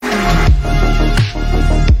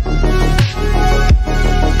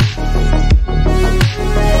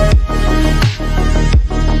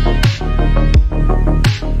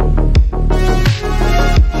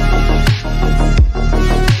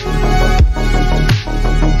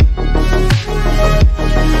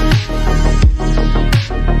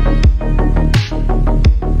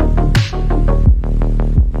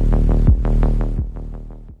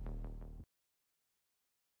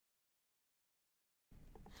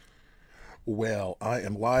Well, I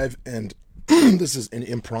am live, and this is an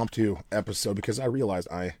impromptu episode because I realize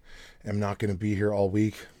I am not going to be here all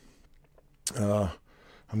week. Uh,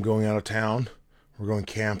 I'm going out of town. We're going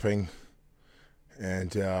camping,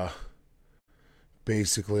 and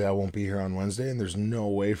basically, I won't be here on Wednesday, and there's no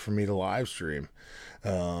way for me to live stream.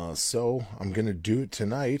 So I'm going to do it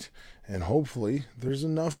tonight, and hopefully, there's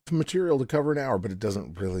enough material to cover an hour, but it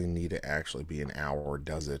doesn't really need to actually be an hour,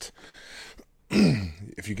 does it?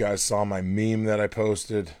 If you guys saw my meme that I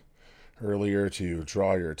posted earlier to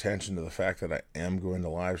draw your attention to the fact that I am going to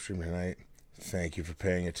live stream tonight, thank you for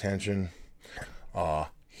paying attention.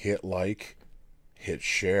 Hit like, hit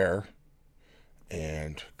share,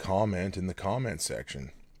 and comment in the comment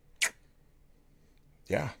section.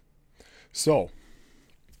 Yeah. So,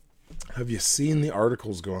 have you seen the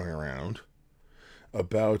articles going around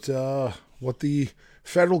about what the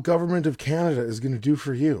federal government of Canada is going to do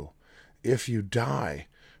for you if you die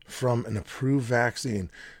from an approved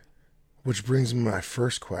vaccine? Which brings me to my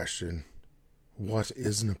first question. What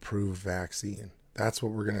is an approved vaccine? That's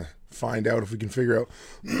what we're going to find out if we can figure out.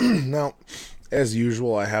 Now, as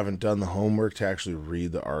usual, I haven't done the homework to actually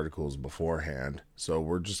read the articles beforehand. So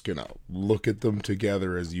we're just going to look at them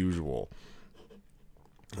together as usual.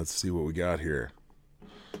 Let's see what we got here.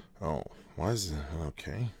 Oh, why is it?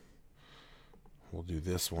 Okay. We'll do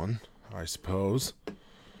this one, I suppose.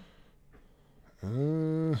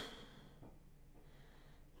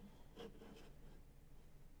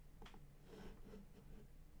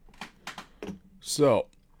 So,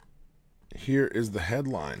 here is the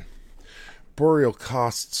headline. Burial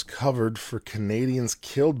costs covered for Canadians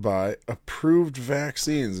killed by approved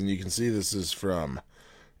vaccines. And you can see this is from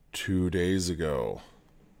 2 days ago.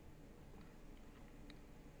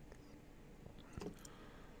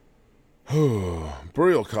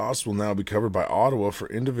 Burial costs will now be covered by Ottawa for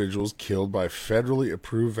individuals killed by federally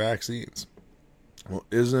approved vaccines. Well,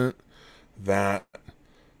 isn't that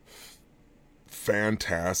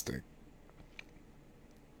fantastic?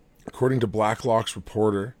 According to Blacklock's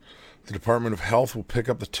reporter, the Department of Health will pick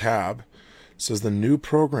up the tab. It says the new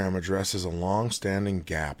program addresses a long-standing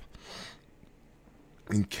gap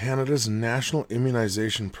in Canada's national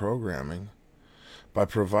immunization programming by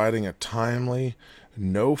providing a timely,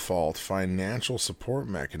 no-fault financial support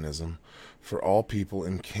mechanism for all people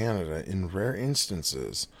in Canada in rare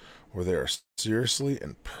instances where they are seriously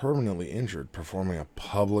and permanently injured performing a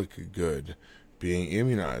public good, being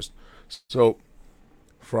immunized. So,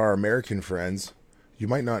 for our American friends, you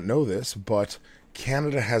might not know this, but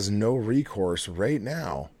Canada has no recourse right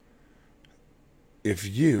now if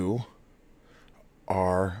you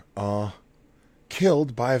are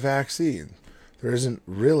killed by a vaccine. There isn't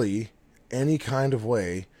really any kind of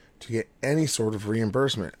way to get any sort of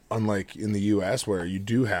reimbursement, unlike in the US where you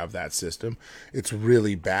do have that system. It's a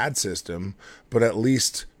really bad system, but at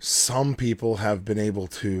least some people have been able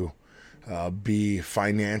to be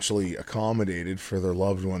financially accommodated for their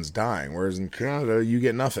loved ones dying, whereas in Canada you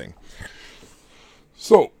get nothing.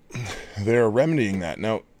 So they're remedying that.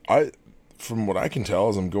 Now, from what I can tell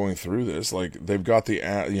as I'm going through this, like they've got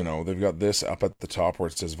they've got this up at the top where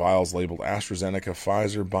it says vials labeled AstraZeneca,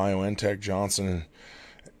 Pfizer, BioNTech, Johnson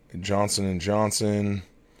and Johnson,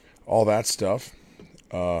 all that stuff.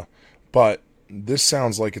 But this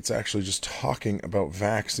sounds like it's actually just talking about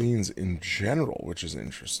vaccines in general, which is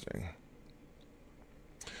interesting.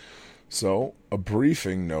 So, a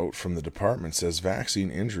briefing note from the department says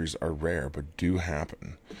vaccine injuries are rare but do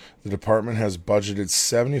happen. The department has budgeted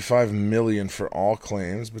 $75 million for all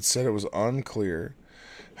claims, but said it was unclear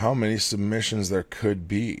how many submissions there could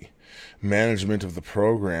be. Management of the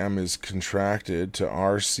program is contracted to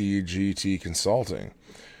RCGT Consulting.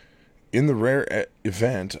 In the rare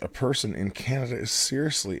event a person in Canada is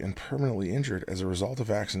seriously and permanently injured as a result of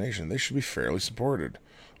vaccination, they should be fairly supported.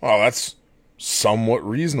 Well, that's somewhat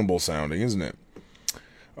reasonable sounding, isn't it?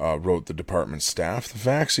 Wrote the department staff. The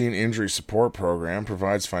Vaccine Injury Support Program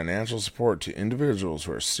provides financial support to individuals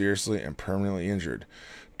who are seriously and permanently injured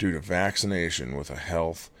due to vaccination with a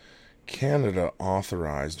Health Canada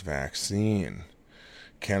authorized vaccine.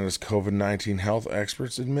 Canada's COVID-19 health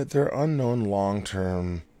experts admit there are unknown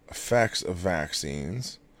long-term effects of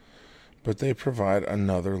vaccines, but they provide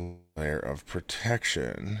another layer of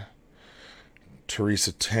protection.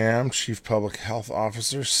 Theresa Tam, Chief Public Health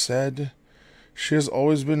Officer, said she has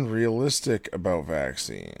always been realistic about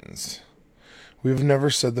vaccines. We've never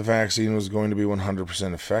said the vaccine was going to be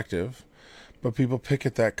 100% effective, but people pick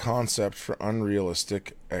at that concept for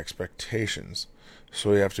unrealistic expectations.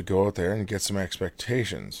 So we have to go out there and get some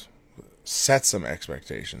expectations. Set some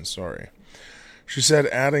expectations, sorry. She said,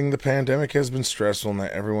 adding, the pandemic has been stressful and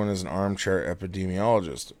that everyone is an armchair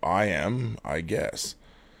epidemiologist. I am, I guess.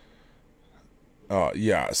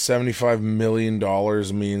 Yeah, $75 million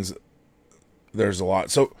means there's a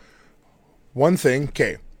lot. So, one thing,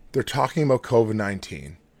 okay, they're talking about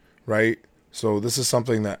COVID-19, right? So, this is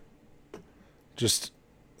something that, just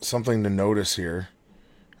something to notice here.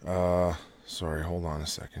 Sorry, hold on a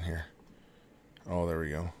second here. Oh, there we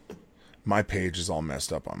go. My page is all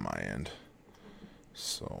messed up on my end.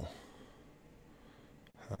 So,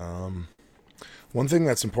 one thing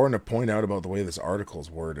that's important to point out about the way this article is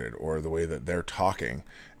worded, or the way that they're talking,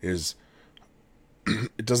 is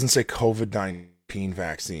it doesn't say COVID-19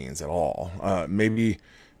 vaccines at all. Maybe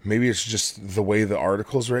it's just the way the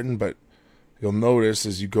article's written, but you'll notice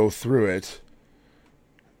as you go through it,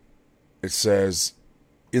 it says,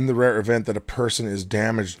 in the rare event that a person is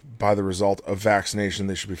damaged by the result of vaccination,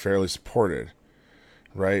 they should be fairly supported.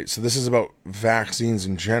 Right? So this is about vaccines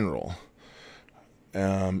in general.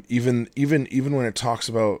 Even when it talks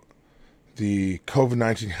about the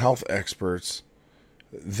COVID-19 health experts,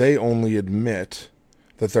 they only admit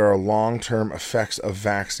that there are long-term effects of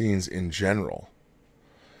vaccines in general.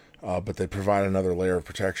 But they provide another layer of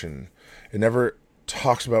protection. It never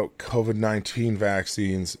talks about COVID-19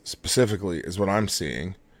 vaccines specifically, is what I'm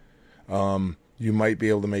seeing. You might be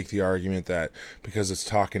able to make the argument that because it's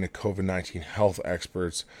talking to COVID-19 health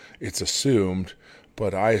experts, it's assumed,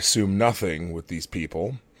 but I assume nothing with these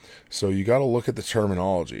people. So you got to look at the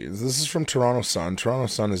terminology. This is from Toronto Sun. Toronto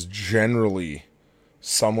Sun is generally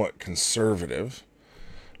somewhat conservative.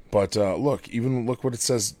 But look what it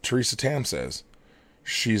says. Theresa Tam says.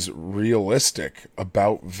 She's realistic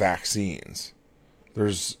about vaccines.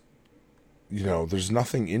 There's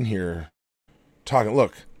nothing in here talking.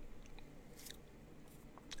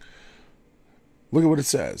 Look at what it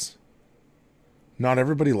says. Not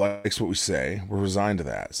everybody likes what we say. We're resigned to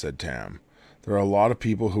that, said Tam. There are a lot of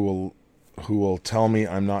people who will tell me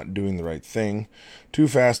I'm not doing the right thing. Too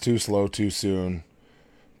fast, too slow, too soon,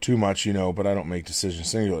 too much, but I don't make decisions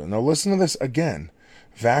singularly. Now listen to this again.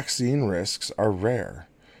 Vaccine risks are rare.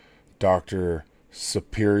 Dr.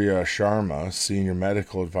 Supriya Sharma, senior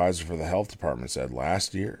medical advisor for the health department, said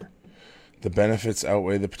last year. The benefits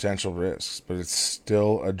outweigh the potential risks, but it's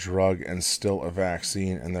still a drug and still a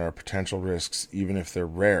vaccine, and there are potential risks even if they're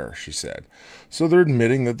rare, she said. So they're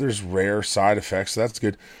admitting that there's rare side effects. So that's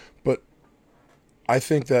good. But I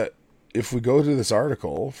think that if we go to this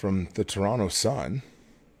article from the Toronto Sun,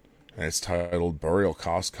 and it's titled Burial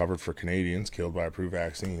Costs Covered for Canadians Killed by Approved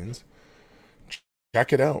Vaccines,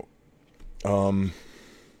 check it out.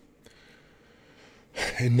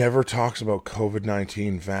 It never talks about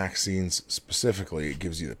COVID-19 vaccines specifically. It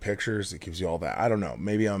gives you the pictures. It gives you all that. I don't know.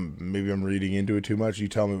 Maybe I'm reading into it too much. You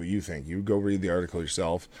tell me what you think. You go read the article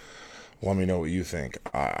yourself. Let me know what you think.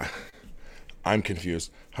 I'm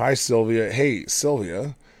confused. Hi, Sylvia. Hey,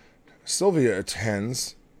 Sylvia. Sylvia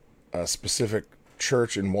attends a specific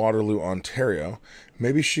church in Waterloo, Ontario.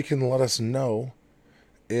 Maybe she can let us know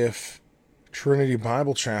if Trinity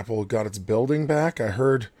Bible Chapel got its building back. I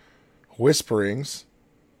heard whisperings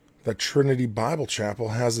that Trinity Bible Chapel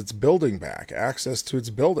has its building back, access to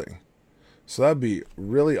its building. So that'd be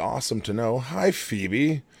really awesome to know. Hi,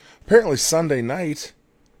 Phoebe. Apparently Sunday night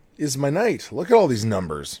is my night. Look at all these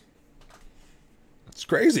numbers. It's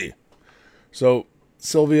crazy. So,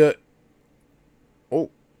 Sylvia,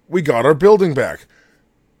 we got our building back.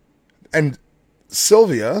 And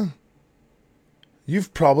Sylvia,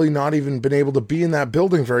 you've probably not even been able to be in that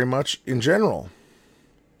building very much in general.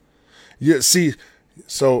 You see,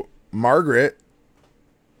 so Margaret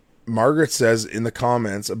says in the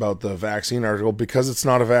comments about the vaccine article, because it's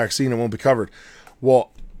not a vaccine, it won't be covered.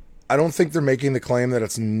 Well, I don't think they're making the claim that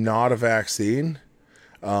it's not a vaccine.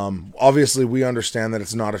 Obviously, we understand that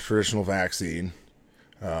it's not a traditional vaccine.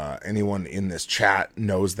 Anyone in this chat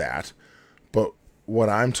knows that. But what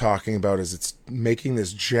I'm talking about is it's making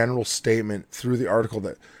this general statement through the article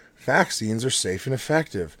that vaccines are safe and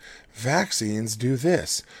effective. Vaccines do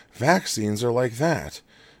this. Vaccines are like that.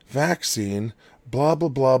 Vaccine, blah, blah,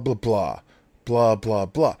 blah, blah, blah, blah, blah,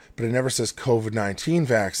 blah. But it never says COVID-19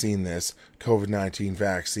 vaccine this, COVID-19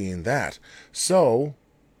 vaccine that. So,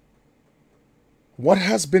 what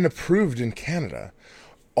has been approved in Canada?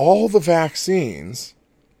 All the vaccines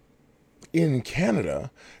in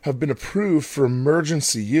Canada have been approved for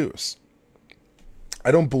emergency use.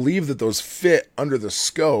 I don't believe that those fit under the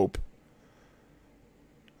scope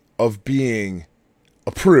of being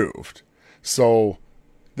approved. So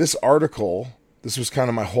this article, this was kind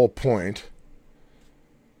of my whole point.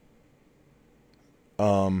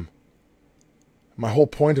 My whole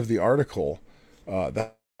point of the article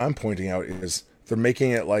that I'm pointing out is they're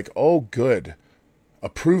making it like, oh, good,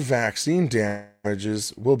 approved vaccine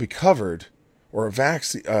damages will be covered, or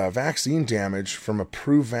vaccine damage from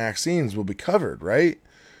approved vaccines will be covered, right?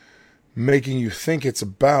 Making you think it's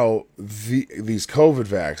about these COVID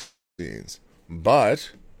vaccines.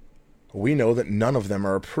 But we know that none of them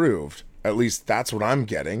are approved. At least that's what I'm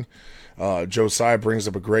getting. Josiah brings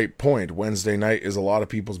up a great point. Wednesday night is a lot of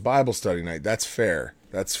people's Bible study night. That's fair.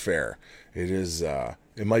 That's fair. It is.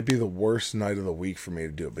 It might be the worst night of the week for me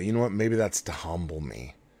to do it. But you know what? Maybe that's to humble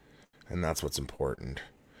me. And that's what's important.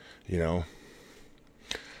 You know?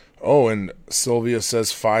 Oh, and Sylvia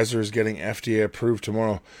says Pfizer is getting FDA approved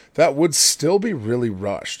tomorrow. That would still be really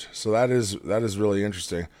rushed. So that is really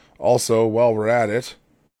interesting. Also, while we're at it,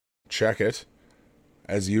 check it.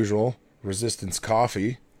 As usual, Resistance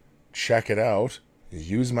Coffee. Check it out.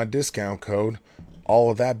 Use my discount code.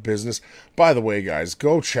 All of that business. By the way, guys,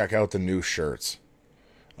 go check out the new shirts.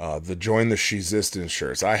 The Join the Shesistance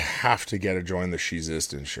shirts. I have to get a Join the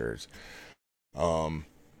Shesistance shirt.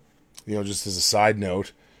 Just as a side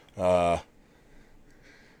note,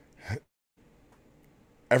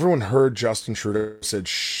 everyone heard Justin Trudeau said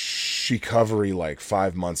she-covery like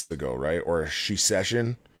 5 months ago, right? Or a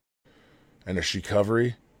she-session and a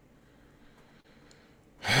she-covery.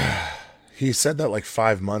 He said that like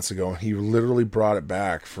 5 months ago, and he literally brought it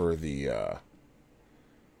back for the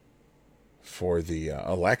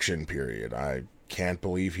election period. I can't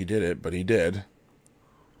believe he did it, but he did.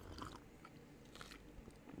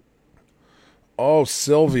 Oh,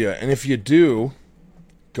 Sylvia, and if you do,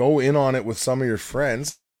 go in on it with some of your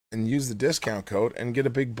friends and use the discount code and get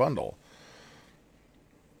a big bundle.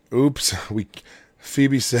 Oops,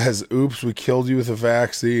 Phoebe says, oops, we killed you with a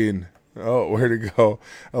vaccine. Oh, where to go?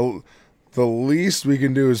 The least we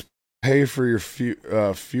can do is pay for your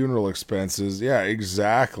funeral expenses. Yeah,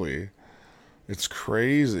 exactly. It's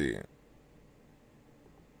crazy.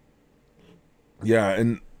 Yeah,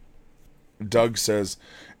 and Doug says,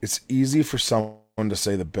 it's easy for someone to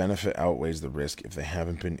say the benefit outweighs the risk if they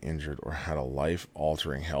haven't been injured or had a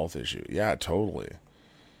life-altering health issue. Yeah, totally.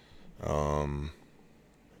 But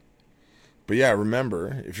yeah,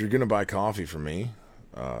 remember, if you're going to buy coffee from me,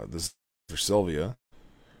 this is for Sylvia,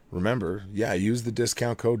 remember, yeah, use the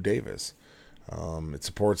discount code Davis. It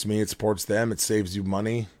supports me, it supports them, it saves you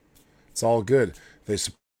money. It's all good. They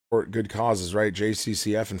support good causes, right?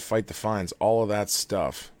 JCCF and Fight the Fines, all of that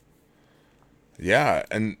stuff. Yeah,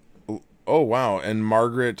 and oh wow, and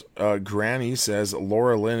Margaret Granny says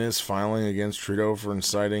Laura Lynn is filing against Trudeau for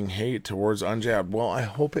inciting hate towards unjabbed. Well, I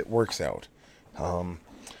hope it works out.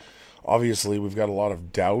 Obviously, we've got a lot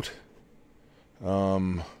of doubt.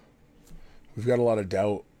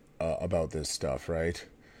 About this stuff, right?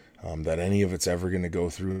 That any of it's ever going to go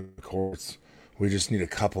through the courts. We just need a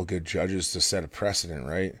couple good judges to set a precedent,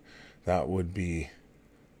 right? That would be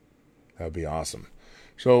awesome.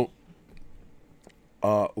 So,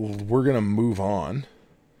 we're going to move on.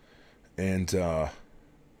 And,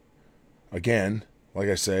 again, like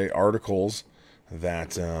I say, articles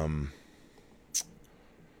that I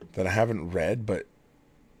haven't read, but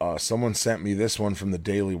someone sent me this one from the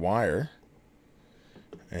Daily Wire.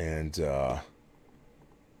 And, come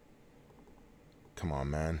on,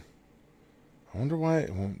 man. I wonder why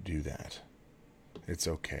it won't do that. It's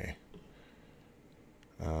okay.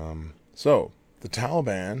 So, the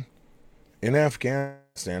Taliban in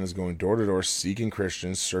Afghanistan is going door to door seeking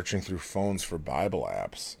Christians, searching through phones for Bible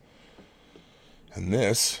apps. And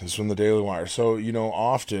this is from the Daily Wire. So,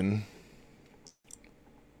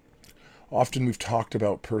 often we've talked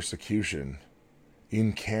about persecution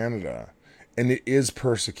in Canada. And it is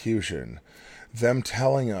persecution. Them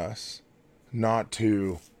telling us not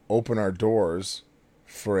to open our doors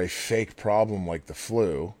for a fake problem like the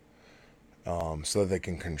flu, so that they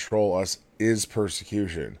can control us, is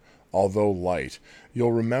persecution, although light.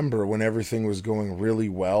 You'll remember when everything was going really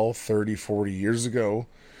well 30, 40 years ago,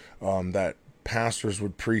 that pastors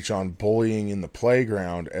would preach on bullying in the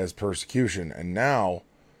playground as persecution. And now,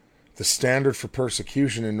 the standard for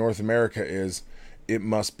persecution in North America is it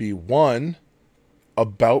must be, one,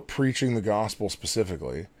 about preaching the gospel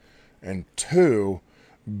specifically, and two,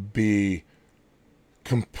 be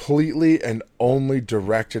completely and only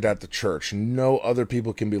directed at the church. No other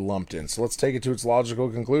people can be lumped in. So let's take it to its logical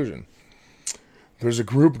conclusion. There's a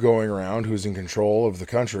group going around who's in control of the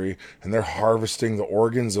country, and they're harvesting the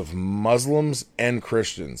organs of Muslims and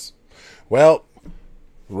Christians. Well,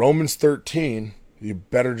 Romans 13, you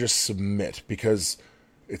better just submit, because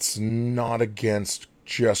it's not against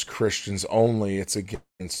just Christians only, it's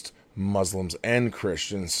against Muslims and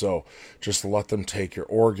Christians, so just let them take your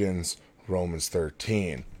organs, Romans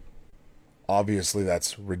 13. Obviously,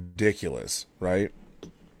 that's ridiculous, right?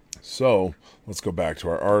 So, let's go back to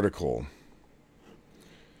our article.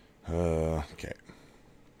 Okay.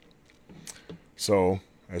 So,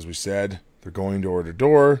 as we said, they're going door to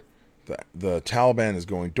door. The Taliban is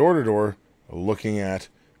going door to door looking at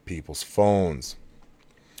people's phones.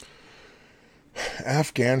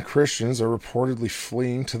 Afghan Christians are reportedly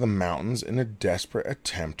fleeing to the mountains in a desperate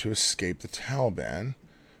attempt to escape the Taliban,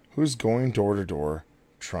 who is going door to door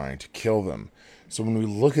trying to kill them. So when we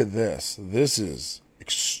look at this, this is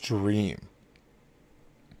extreme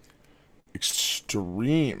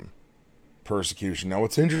persecution. Now,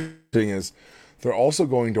 what's interesting is they're also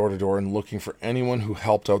going door to door and looking for anyone who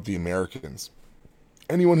helped out the Americans,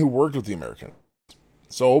 anyone who worked with the Americans.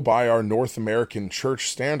 So, by our North American church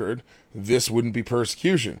standard, this wouldn't be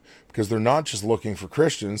persecution, because they're not just looking for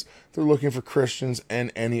Christians, they're looking for Christians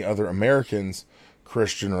and any other Americans,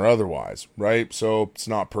 Christian or otherwise, right? So, it's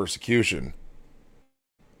not persecution.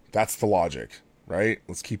 That's the logic, right?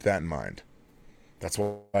 Let's keep that in mind. That's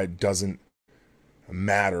why it doesn't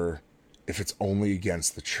matter if it's only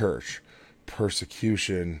against the church.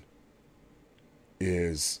 Persecution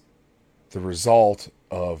is the result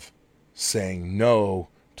of saying no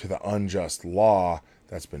to the unjust law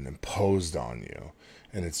that's been imposed on you.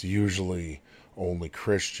 And it's usually only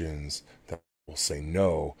Christians that will say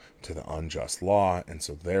no to the unjust law, and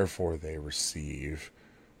so therefore they receive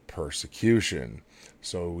persecution.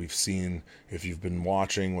 So we've seen, if you've been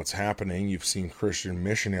watching what's happening, you've seen Christian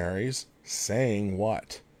missionaries saying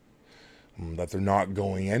what? That they're not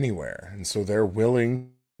going anywhere. And so they're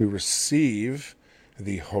willing to receive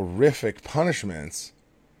the horrific punishments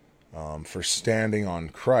for standing on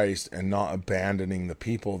Christ and not abandoning the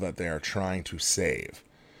people that they are trying to save.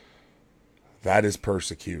 That is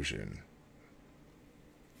persecution.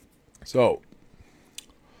 So,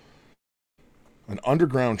 an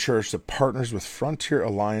underground church that partners with Frontier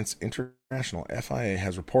Alliance International, FIA,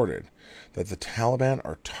 has reported that the Taliban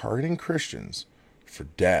are targeting Christians for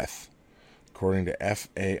death. According to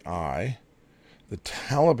FAI, the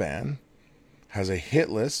Taliban has a hit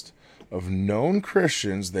list of known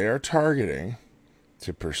Christians they are targeting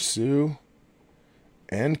to pursue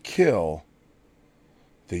and kill.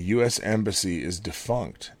 The U.S. Embassy is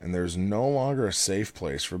defunct, and there is no longer a safe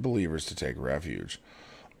place for believers to take refuge.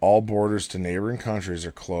 All borders to neighboring countries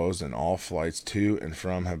are closed, and all flights to and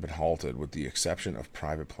from have been halted, with the exception of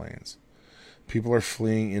private planes. People are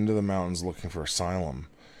fleeing into the mountains looking for asylum.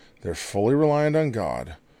 They're fully reliant on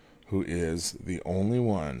God, who is the only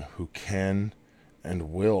one who can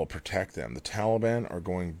and will protect them. The Taliban are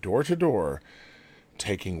going door to door,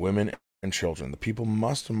 taking women and children. The people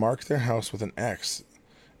must mark their house with an X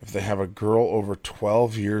if they have a girl over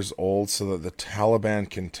 12 years old so that the Taliban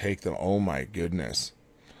can take them. Oh my goodness.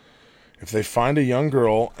 If they find a young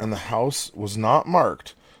girl and the house was not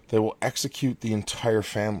marked, they will execute the entire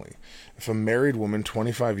family. If a married woman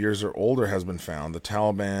 25 years or older has been found, the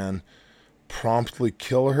Taliban promptly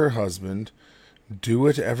kill her husband, do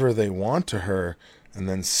whatever they want to her, and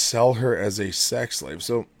then sell her as a sex slave.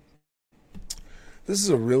 So this is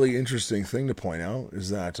a really interesting thing to point out, is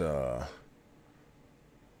that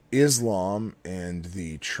Islam and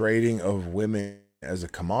the trading of women as a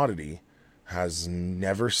commodity has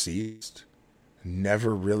never ceased,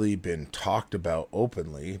 never really been talked about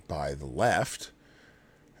openly by the left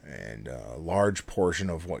and a large portion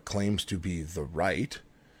of what claims to be the right.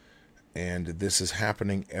 And this is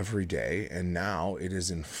happening every day, and now it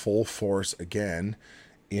is in full force again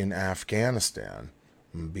in Afghanistan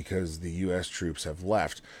because the U.S. troops have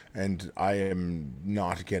left. And I am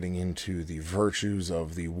not getting into the virtues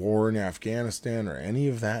of the war in Afghanistan or any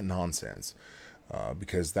of that nonsense,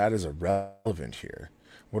 because that is irrelevant here.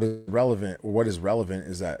 What is relevant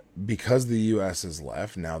is that because the U.S. has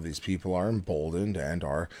left, now these people are emboldened and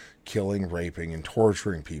are killing, raping, and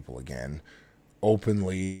torturing people again,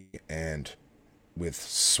 openly and with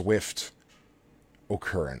swift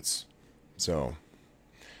occurrence. So,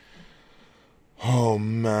 oh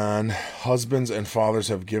man, husbands and fathers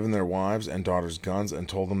have given their wives and daughters guns and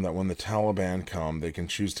told them that when the Taliban come, they can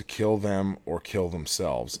choose to kill them or kill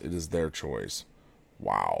themselves. It is their choice.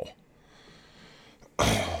 Wow.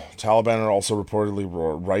 Taliban are also reportedly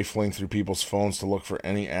rifling through people's phones to look for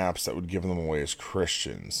any apps that would give them away as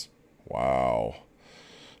Christians. Wow.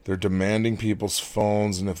 They're demanding people's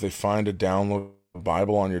phones, and if they find a download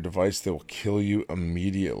Bible on your device, they will kill you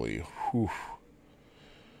immediately. Whew.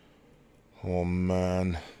 Oh,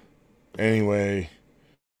 man. Anyway.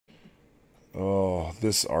 Oh,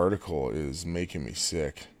 this article is making me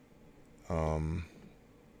sick.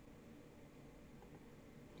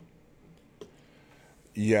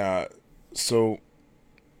 Yeah, so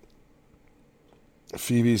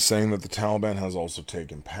Phoebe's saying that the Taliban has also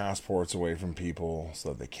taken passports away from people so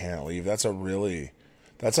that they can't leave. That's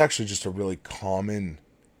actually just a really common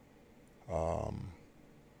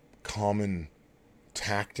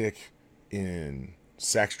tactic in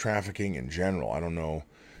sex trafficking in general. I don't know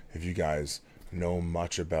if you guys know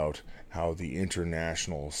much about how the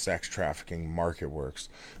international sex trafficking market works,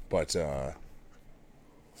 but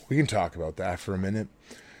we can talk about that for a minute.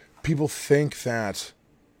 People think that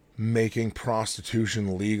making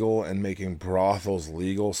prostitution legal and making brothels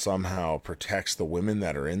legal somehow protects the women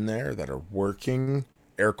that are in there, that are working.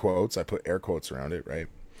 Air quotes. I put air quotes around it, right?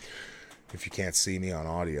 If you can't see me on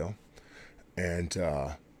audio. And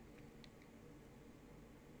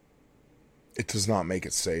it does not make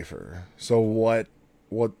it safer. So what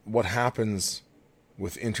happens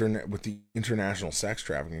with the international sex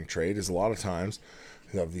trafficking trade is a lot of times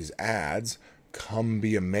you have these ads, come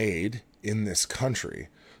be a maid in this country.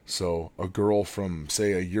 So a girl from,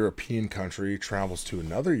 say, a European country travels to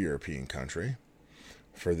another European country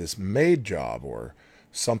for this maid job or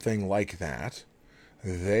something like that.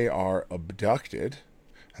 They are abducted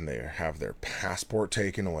and they have their passport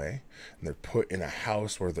taken away and they're put in a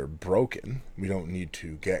house where they're broken. We don't need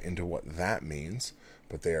to get into what that means,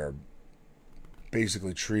 but they are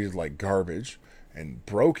basically treated like garbage and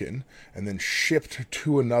broken and then shipped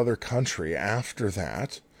to another country after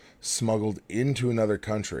that, smuggled into another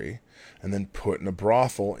country, and then put in a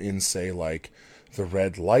brothel in, say, like the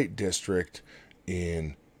red light district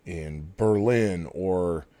in Berlin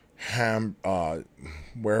or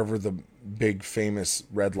wherever the big famous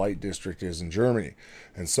red light district is in Germany.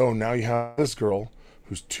 And so now you have this girl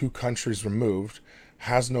who's 2 countries removed,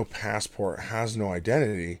 has no passport, has no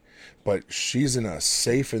identity, but she's in a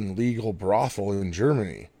safe and legal brothel in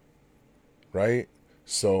Germany, right?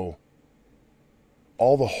 So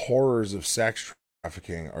all the horrors of sex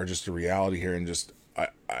trafficking are just a reality here. And just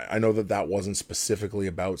I know that wasn't specifically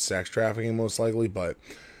about sex trafficking most likely, but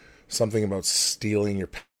something about stealing your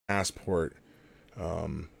passport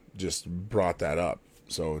just brought that up.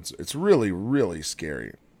 So it's really, really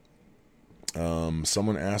scary.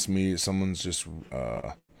 Someone asked me,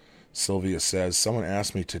 Sylvia says, someone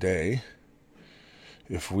asked me today,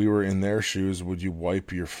 if we were in their shoes, would you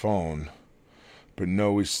wipe your phone? But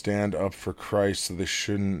no, we stand up for Christ, so they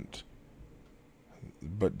shouldn't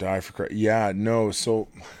but die for Christ. Yeah, no, so,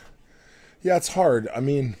 yeah, it's hard. I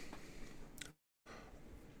mean,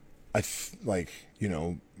 my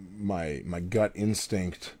gut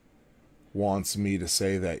instinct wants me to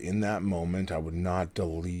say that in that moment I would not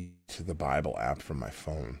delete the Bible app from my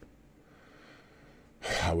phone.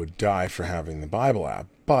 I would die for having the Bible app,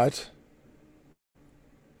 but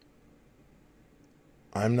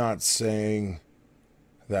I'm not saying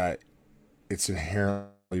that it's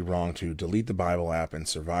inherently wrong to delete the Bible app and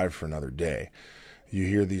survive for another day. You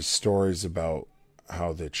hear these stories about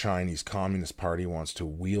how the Chinese Communist Party wants to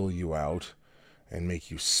wheel you out and make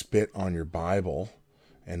you spit on your Bible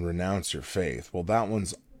and renounce your faith. Well, that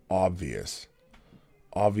one's obvious.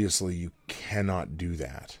 Obviously, you cannot do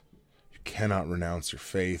that. You cannot renounce your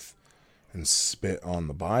faith and spit on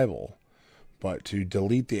the Bible. But to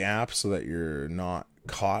delete the app so that you're not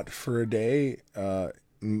caught for a day,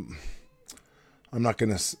 I'm not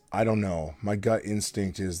going to, I don't know. My gut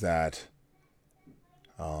instinct is that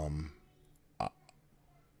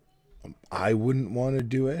I wouldn't want to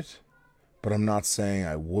do it, but I'm not saying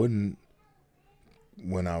I wouldn't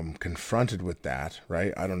when I'm confronted with that,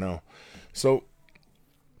 right? I don't know. So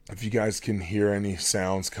if you guys can hear any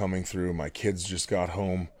sounds coming through, my kids just got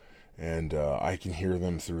home and I can hear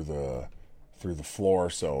them through the floor.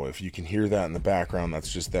 So if you can hear that in the background,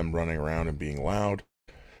 that's just them running around and being loud.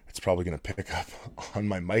 It's probably going to pick up on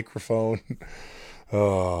my microphone.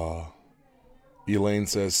 Elaine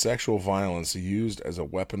says, sexual violence used as a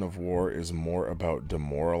weapon of war is more about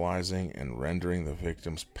demoralizing and rendering the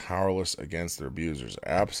victims powerless against their abusers.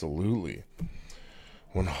 Absolutely.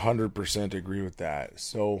 100% agree with that.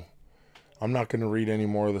 So I'm not going to read any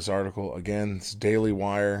more of this article. Again, it's Daily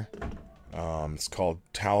Wire. It's called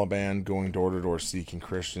Taliban Going Door to Door Seeking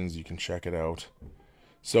Christians. You can check it out.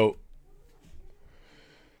 So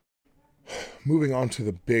moving on to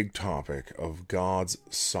the big topic of God's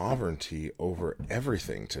sovereignty over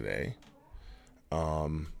everything today.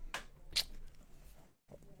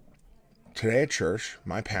 Today at church,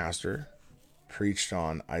 my pastor preached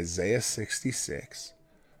on Isaiah 66,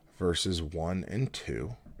 verses 1 and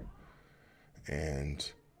 2,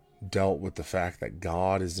 and dealt with the fact that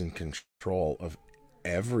God is in control of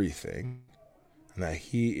everything and that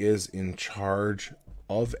He is in charge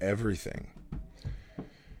of everything.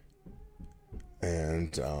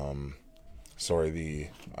 And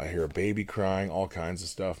I hear a baby crying, all kinds of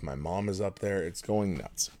stuff. My mom is up there. It's going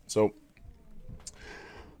nuts. So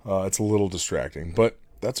it's a little distracting, but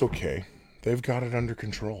that's okay. They've got it under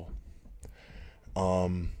control.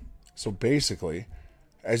 So basically,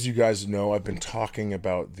 as you guys know, I've been talking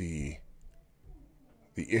about the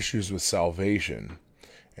issues with salvation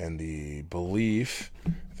and the belief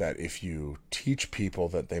that if you teach people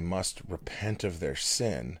that they must repent of their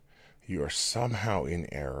sin, you are somehow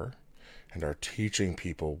in error and are teaching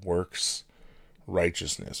people works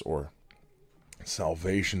righteousness or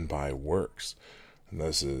salvation by works. And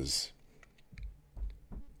this is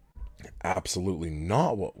absolutely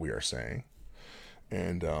not what we are saying.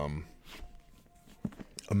 And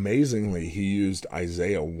amazingly, he used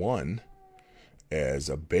Isaiah 1 as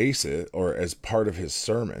a basis or as part of his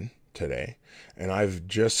sermon today. And I've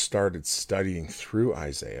just started studying through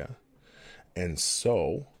Isaiah. And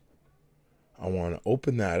so I want to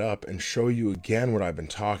open that up and show you again what I've been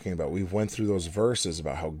talking about. We've went through those verses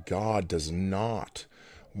about how God does not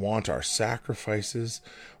want our sacrifices,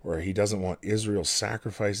 or he doesn't want Israel's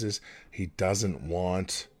sacrifices. He doesn't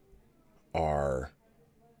want our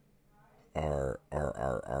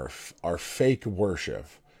fake worship.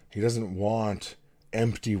 He doesn't want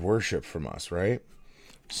empty worship from us, right?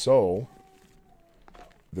 So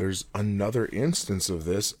there's another instance of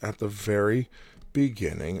this at the very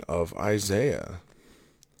beginning of Isaiah.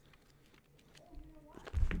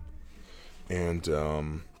 And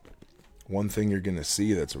one thing you're going to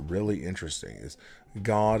see that's really interesting is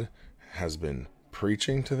God has been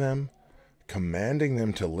preaching to them, commanding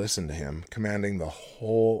them to listen to him, commanding the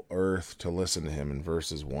whole earth to listen to him in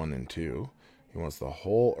verses 1 and 2. He wants the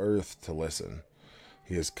whole earth to listen.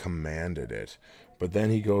 He has commanded it. But then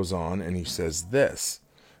he goes on and he says this.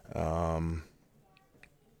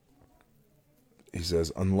 He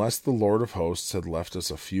says, unless the Lord of hosts had left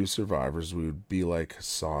us a few survivors, we would be like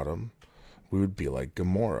Sodom. We would be like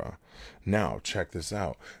Gomorrah. Now, check this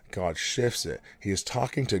out. God shifts it. He is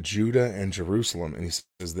talking to Judah and Jerusalem, and he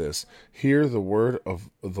says this, hear the word of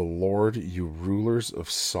the Lord, you rulers of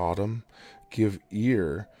Sodom. Give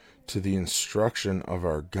ear to the instruction of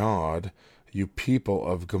our God, you people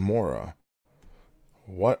of Gomorrah.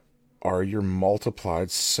 What are your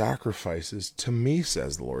multiplied sacrifices to me,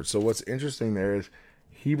 says the Lord. So what's interesting there is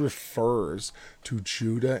he refers to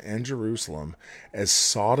Judah and Jerusalem as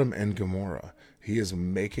Sodom and Gomorrah. He is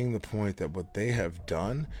making the point that what they have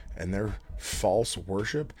done and their false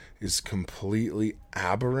worship is completely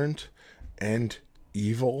aberrant and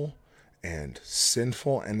evil and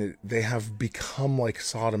sinful, and they have become like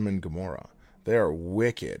Sodom and Gomorrah. They are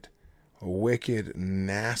wicked,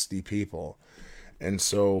 nasty people. And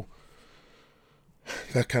so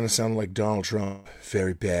that kind of sounded like Donald Trump.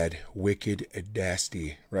 Very bad, wicked, and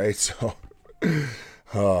nasty, right? So,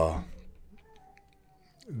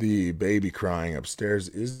 the baby crying upstairs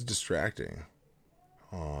is distracting.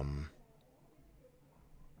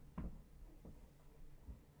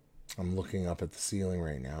 I'm looking up at the ceiling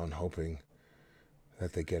right now and hoping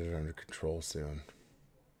that they get it under control soon.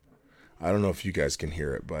 I don't know if you guys can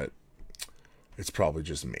hear it, but it's probably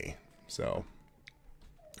just me. So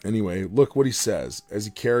anyway, look what he says. As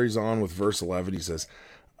he carries on with verse 11, he says,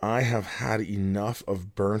 I have had enough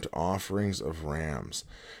of burnt offerings of rams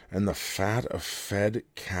and the fat of fed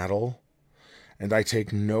cattle, and I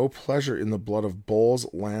take no pleasure in the blood of bulls,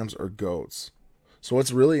 lambs, or goats. So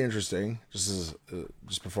what's really interesting, just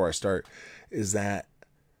before I start, is that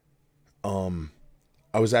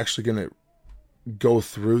I was actually going to go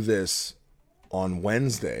through this on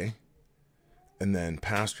Wednesday, and then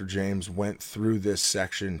Pastor James went through this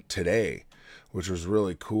section today, which was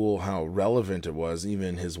really cool how relevant it was.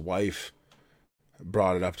 Even his wife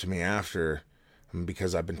brought it up to me after,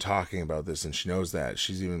 because I've been talking about this, and she knows that.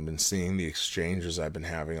 She's even been seeing the exchanges I've been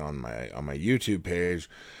having on my YouTube page,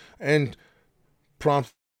 and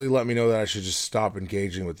promptly let me know that I should just stop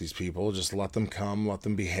engaging with these people. Just let them come, let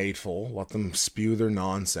them be hateful, let them spew their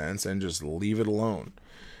nonsense, and just leave it alone.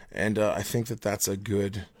 And I think that's a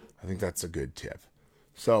good tip.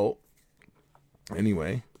 So,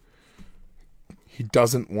 anyway, he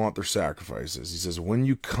doesn't want their sacrifices. He says, when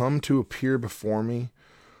you come to appear before me,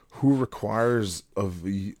 who requires of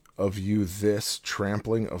you this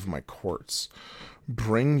trampling of my courts?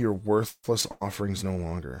 Bring your worthless offerings no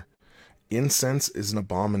longer. Incense is an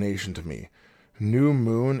abomination to me. New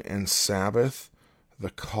moon and Sabbath, the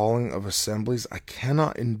calling of assemblies. I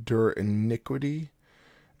cannot endure iniquity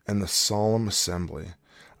and the solemn assembly.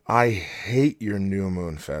 I hate your new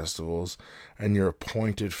moon festivals and your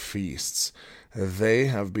appointed feasts. They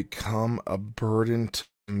have become a burden to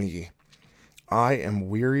me. I am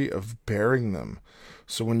weary of bearing them.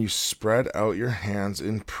 So when you spread out your hands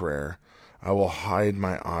in prayer, I will hide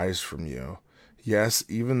my eyes from you. Yes,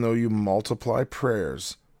 even though you multiply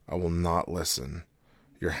prayers, I will not listen.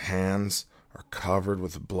 Your hands are covered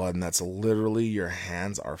with blood, and that's literally, your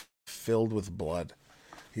hands are filled with blood.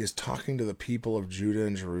 He is talking to the people of Judah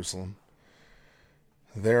and Jerusalem.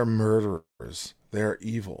 They're murderers. They're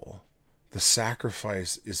evil. The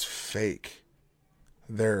sacrifice is fake.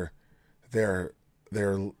 They were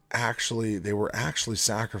actually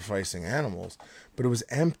sacrificing animals, but it was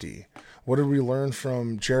empty. What did we learn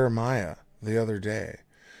from Jeremiah the other day?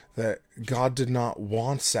 That God did not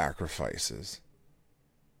want sacrifices.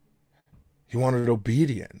 He wanted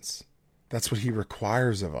obedience. That's what he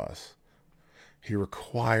requires of us. He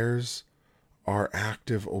requires our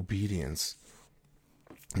active obedience.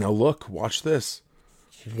 Now look, watch this.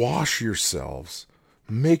 Wash yourselves.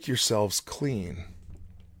 Make yourselves clean.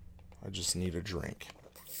 I just need a drink.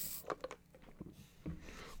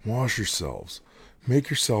 Wash yourselves. Make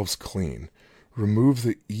yourselves clean. Remove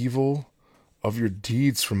the evil of your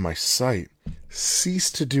deeds from my sight. Cease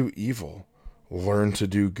to do evil. Learn to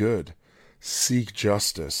do good. Seek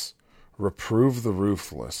justice. Reprove the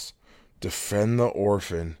ruthless. Defend the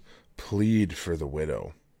orphan. Plead for the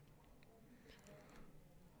widow.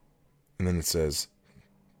 And then it says,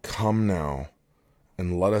 come now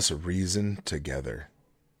and let us reason together.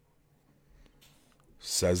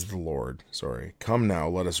 Says the Lord. Come now,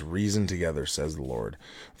 let us reason together, says the Lord.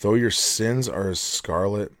 Though your sins are as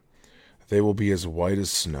scarlet, they will be as white as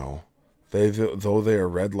snow. Though they are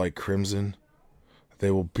red like crimson, they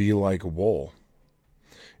will be like wool.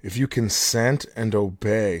 If you consent and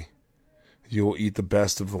obey, you will eat the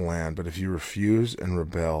best of the land. But if you refuse and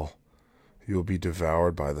rebel, you will be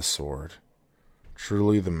devoured by the sword.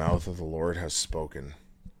 Truly the mouth of the Lord has spoken.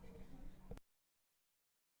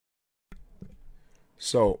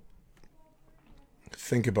 So,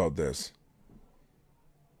 think about this.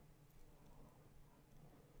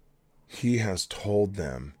 He has told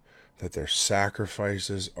them that their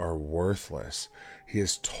sacrifices are worthless. He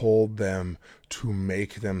has told them to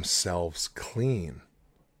make themselves clean.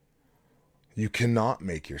 You cannot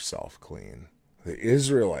make yourself clean. The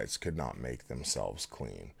Israelites could not make themselves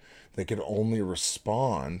clean. They could only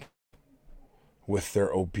respond with their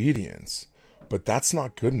obedience. But that's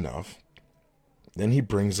not good enough. Then he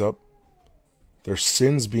brings up their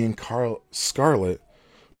sins being scarlet,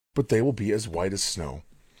 but they will be as white as snow.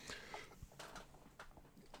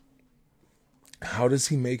 How does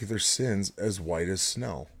he make their sins as white as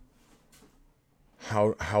snow?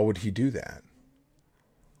 How would he do that?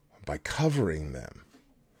 By covering them.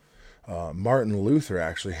 Martin Luther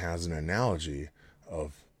actually has an analogy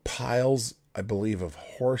of piles, I believe, of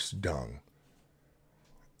horse dung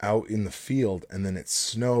out in the field, and then it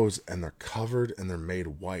snows and they're covered and they're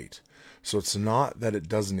made white. So it's not that it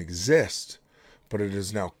doesn't exist, but it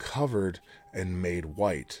is now covered and made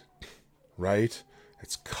white, right?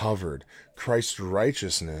 It's covered. Christ's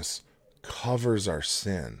righteousness covers our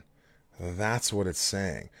sin. That's what it's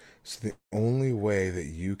saying. So the only way that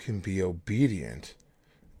you can be obedient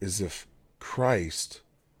is if Christ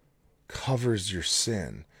covers your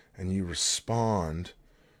sin and you respond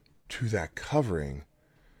to that covering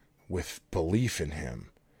with belief in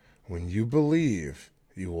him. When you believe,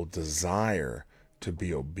 you will desire to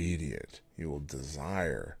be obedient. You will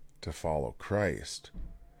desire to follow Christ.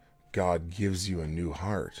 God gives you a new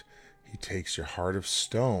heart. He takes your heart of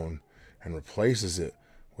stone and replaces it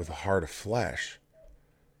with a heart of flesh.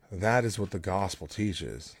 That is what the gospel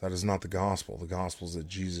teaches. That is not the gospel. The gospel is that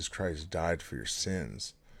Jesus Christ died for your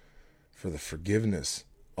sins, for the forgiveness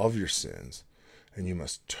of your sins, and you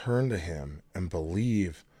must turn to him and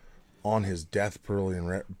believe on his death,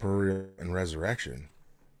 burial, and resurrection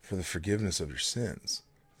for the forgiveness of your sins.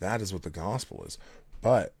 That is what the gospel is.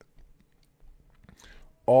 But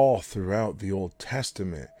all throughout the Old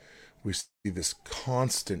Testament, we see this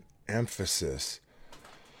constant emphasis.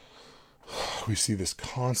 We see this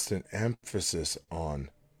constant emphasis on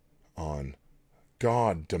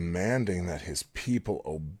God demanding that his people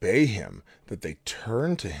obey him, that they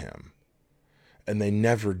turn to him, and they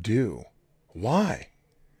never do. Why?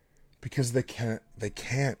 Because they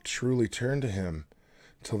can't truly turn to him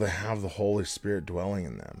till they have the Holy Spirit dwelling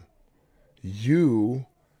in them. You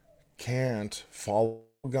can't follow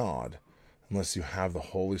God unless you have the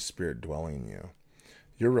Holy Spirit dwelling in you.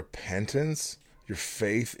 Your repentance, your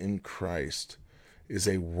faith in Christ is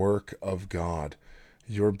a work of God.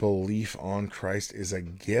 Your belief on Christ is a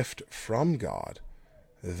gift from God.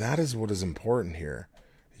 That is what is important here.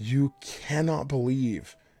 You cannot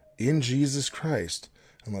believe in Jesus Christ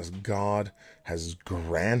unless God has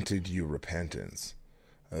granted you repentance.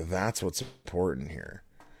 That's what's important here.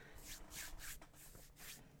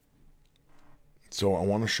 So I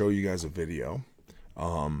want to show you guys a video.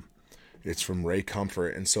 It's from Ray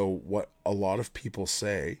Comfort. And so what a lot of people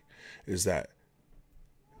say is that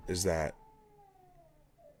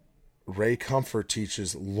Ray Comfort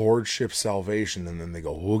teaches lordship salvation, and then they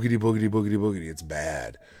go boogity boogity boogity boogity. It's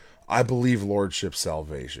bad. I believe lordship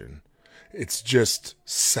salvation. It's just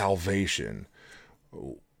salvation.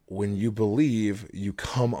 When you believe, you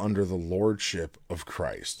come under the lordship of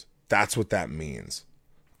Christ. That's what that means.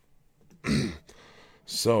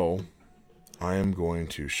 So I am going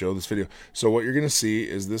to show this video. So what you're going to see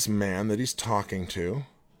is this man that he's talking to.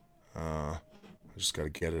 I just got to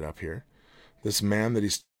get it up here. This man that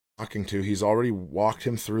he's talking to, he's already walked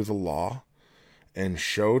him through the law and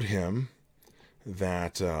showed him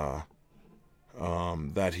that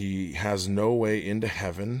that he has no way into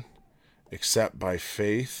heaven except by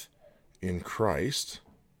faith in Christ,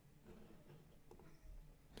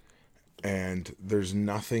 and there's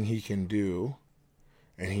nothing he can do,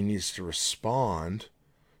 and he needs to respond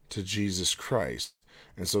to Jesus Christ.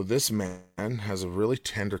 And so this man has a really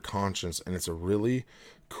tender conscience, and it's a really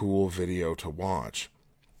cool video to watch.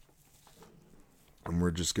 And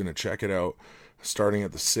we're just going to check it out starting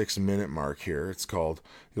at the 6-minute mark here. It's called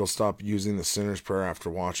 "You'll Stop Using the Sinner's Prayer After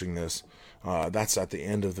Watching This." That's at the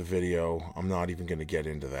end of the video. I'm not even going to get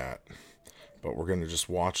into that, but we're going to just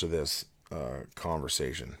watch this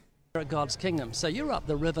conversation. At God's kingdom. So you're up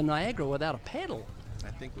the River Niagara without a paddle. I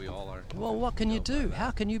think we all are. Well, what can you do? How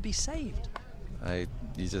can you be saved?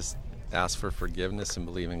 You just ask for forgiveness and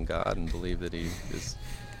believe in God and believe that He has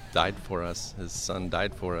died for us. His Son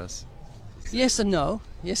died for us. Yes and no.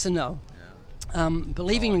 Yes and no. Yeah.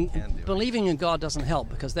 Believing in God doesn't help,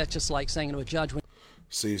 because that's just like saying to a judge.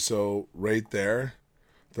 See, so right there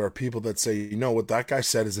are people that say, you know, what that guy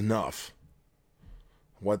said is enough.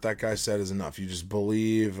 What that guy said is enough. You just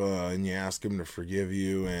believe and you ask him to forgive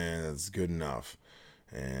you, and it's good enough.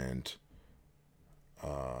 And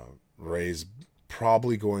Ray's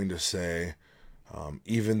probably going to say,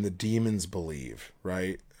 even the demons believe,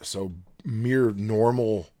 right? So mere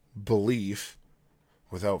normal belief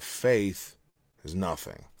without faith is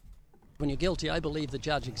nothing. When you're guilty, I believe the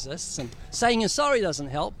judge exists, and saying you're sorry doesn't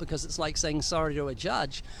help, because it's like saying sorry to a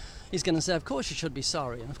judge. He's going to say, of course you should be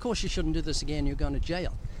sorry, and of course you shouldn't do this again, you're going to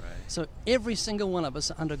jail. Right. So every single one of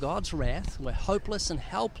us are under God's wrath. We're hopeless and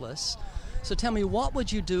helpless. So tell me, what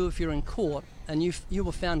would you do if you're in court and you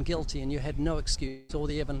were found guilty and you had no excuse, all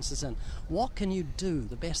the evidence is in? What can you do,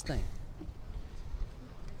 the best thing?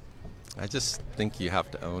 I just think you have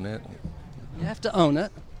to own it. You have to own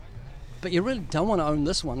it, but you really don't want to own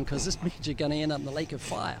this one, because this means you're going to end up in the lake of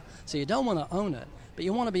fire. So you don't want to own it, but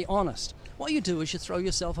you want to be honest. What you do is you throw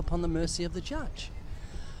yourself upon the mercy of the judge.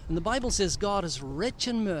 And the Bible says God is rich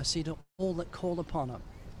in mercy to all that call upon him.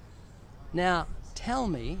 Now, tell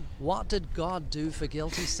me, what did God do for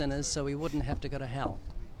guilty sinners so he wouldn't have to go to hell?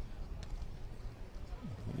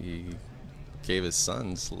 He gave His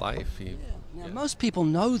Son's life. Now, most people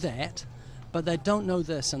know that, but they don't know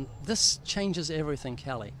this, and this changes everything,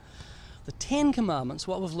 Kelly. The 10 Commandments,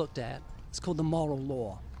 what we've looked at, it's called the moral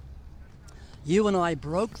law. You and I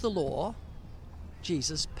broke the law.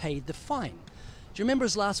 Jesus paid the fine. Do you remember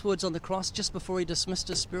his last words on the cross just before he dismissed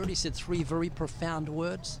his spirit? He said 3 very profound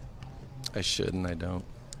words. I should and I don't.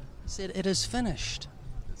 He said, "It is finished."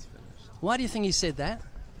 It's finished. Why do you think he said that?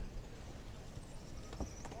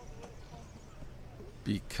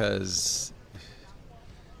 Because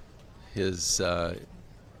his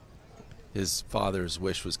Father's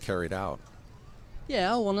wish was carried out.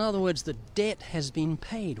 Yeah, well, in other words, the debt has been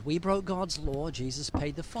paid. We broke God's law. Jesus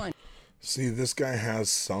paid the fine. See, this guy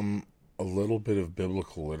has a little bit of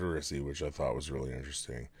biblical literacy, which I thought was really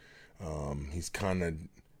interesting. He's kind of,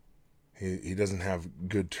 he doesn't have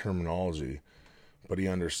good terminology, but he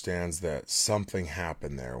understands that something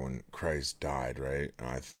happened there when Christ died, right?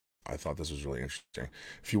 And I thought this was really interesting.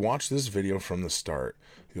 If you watch this video from the start,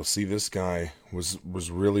 you'll see this guy was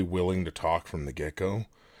really willing to talk from the get-go.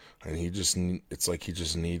 And it's like he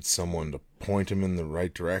just needs someone to point him in the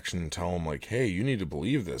right direction and tell him, like, hey, you need to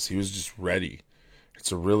believe this. He was just ready.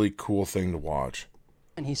 It's a really cool thing to watch.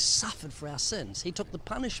 And he suffered for our sins. He took the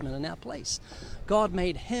punishment in our place. God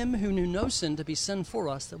made him who knew no sin to be sin for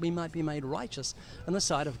us, that we might be made righteous in the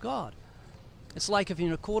sight of God. It's like if you're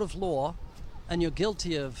in a court of law and you're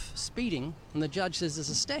guilty of speeding, and the judge says there's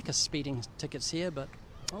a stack of speeding tickets here, but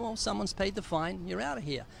oh, well, someone's paid the fine, you're out of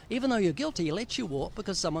here. Even though you're guilty, he lets you walk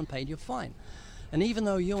because someone paid your fine. And even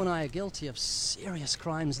though you and I are guilty of serious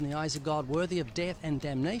crimes in the eyes of God, worthy of death and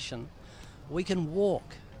damnation, We can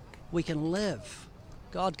walk. We can live.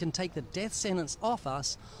 God can take the death sentence off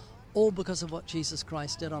us, all because of what Jesus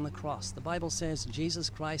Christ did on the cross. The Bible says Jesus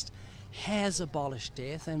Christ has abolished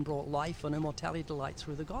death and brought life and immortality to light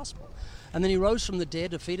through the gospel. And then he rose from the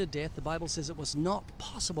dead, defeated death. The Bible says it was not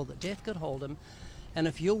possible that death could hold him. And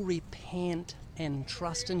if you'll repent and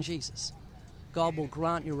trust in Jesus, God will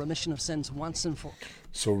grant you remission of sins once and for all.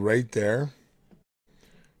 So right there,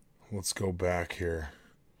 let's go back here.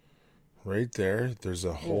 Right there, there's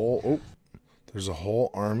a whole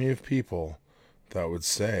army of people that would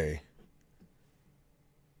say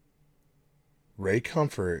Ray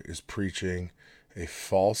Comfort is preaching a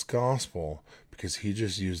false gospel because he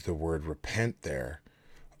just used the word repent there,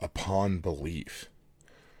 upon belief.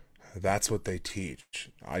 That's what they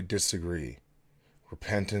teach. I disagree.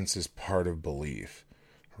 Repentance is part of belief.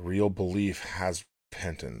 Real belief has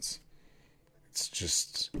repentance. It's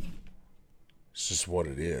just what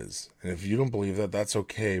it is. And if you don't believe that, that's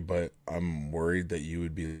okay, but I'm worried that you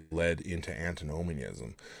would be led into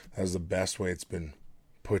antinomianism. That's the best way it's been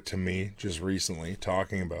put to me just recently,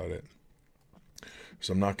 talking about it.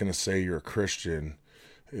 So I'm not going to say you're a Christian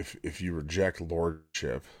if you reject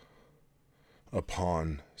lordship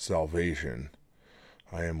upon salvation.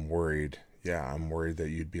 I am worried. Yeah, I'm worried that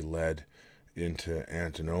you'd be led into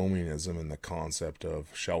antinomianism and the concept of,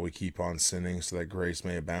 shall we keep on sinning so that grace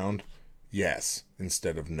may abound? Yes,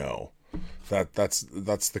 instead of no. That's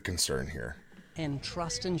the concern here. And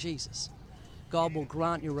trust in Jesus. God will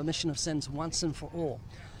grant you remission of sins once and for all.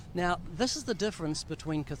 Now, this is the difference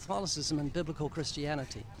between Catholicism and biblical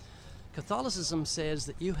Christianity. Catholicism says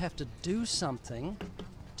that you have to do something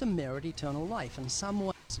to merit eternal life. In some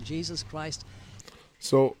ways, Jesus Christ...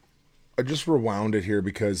 So, I just rewound it here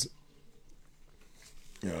because...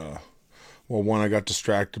 one, I got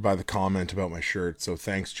distracted by the comment about my shirt, so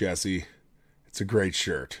thanks, Jesse. It's a great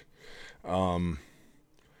shirt. But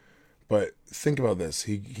think about this.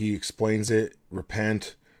 He explains it.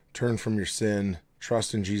 Repent, turn from your sin,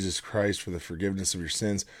 trust in Jesus Christ for the forgiveness of your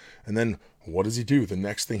sins. And then what does he do? The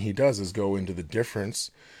next thing he does is go into the difference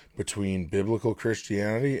between biblical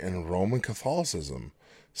Christianity and Roman Catholicism,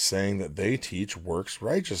 saying that they teach works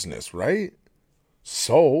righteousness, right?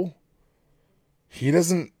 So, he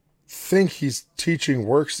doesn't think he's teaching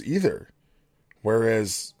works either.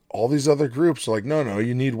 Whereas all these other groups are like, no,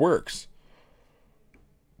 you need works.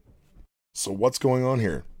 So what's going on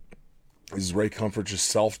here? Is Ray Comfort just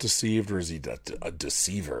self-deceived, or is he a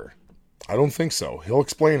deceiver? I don't think so. He'll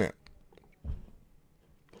explain it.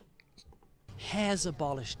 Has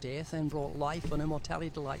abolished death and brought life and immortality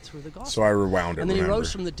to light through the gospel. So I rewound it. And then he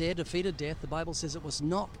rose from the dead, defeated death. The Bible says it was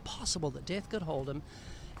not possible that death could hold him.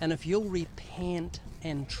 And if you'll repent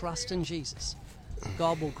and trust in Jesus,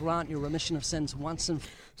 God will grant you remission of sins once and for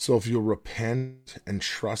all. So if you'll repent and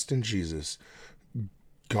trust in Jesus,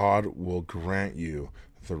 God will grant you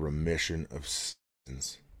the remission of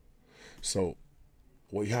sins. So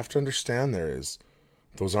what you have to understand there is,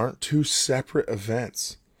 those aren't two separate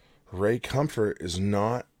events. Ray Comfort is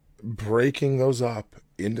not breaking those up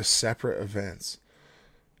into separate events.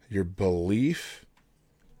 Your belief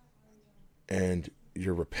and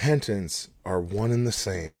your repentance are one and the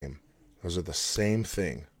same. Those are the same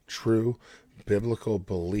thing. True biblical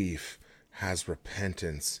belief has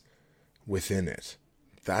repentance within it.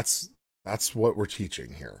 That's what we're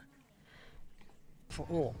teaching here. For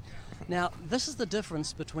all. Now, this is the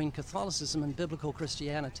difference between Catholicism and biblical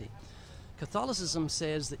Christianity. Catholicism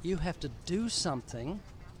says that you have to do something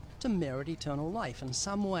to merit eternal life in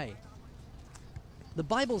some way. The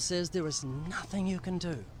Bible says there is nothing you can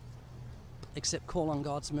do except call on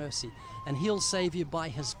God's mercy, and He'll save you by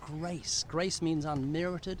His grace. Grace means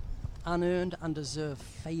unmerited, unearned, undeserved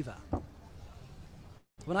favor.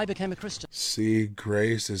 When I became a Christian... See,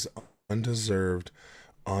 grace is undeserved,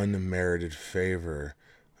 unmerited favor.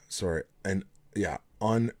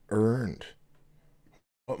 Unearned.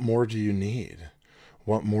 What more do you need?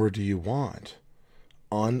 What more do you want?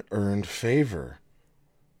 Unearned favor.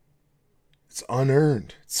 It's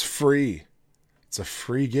unearned. It's free. It's a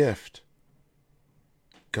free gift.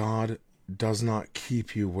 God does not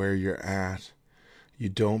keep you where you're at. You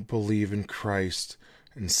don't believe in Christ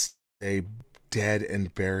and stay dead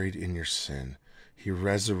and buried in your sin. He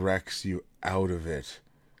resurrects you out of it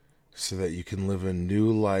so that you can live a new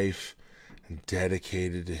life and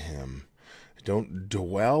dedicated to Him. Don't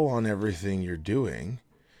dwell on everything you're doing.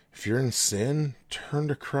 If you're in sin, turn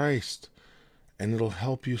to Christ and it'll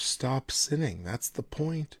help you stop sinning. That's the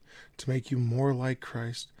point, to make you more like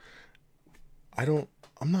Christ.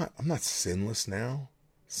 I'm not sinless now.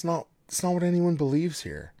 It's not what anyone believes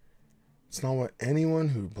here. It's not what anyone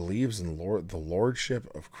who believes in the lordship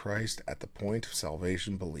of Christ at the point of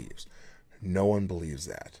salvation believes. No one believes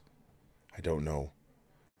that. I don't know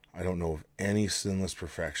of any sinless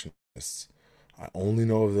perfectionists. I only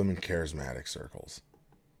know of them in charismatic circles.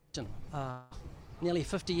 Nearly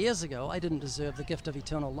 50 years ago, I didn't deserve the gift of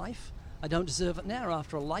eternal life. I don't deserve it now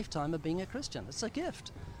after a lifetime of being a Christian. It's a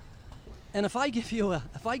gift. And if I give you a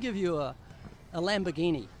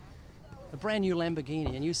Lamborghini, a brand new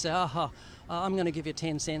Lamborghini, and you say, I'm going to give you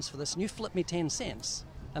 10 cents for this, and you flip me 10 cents,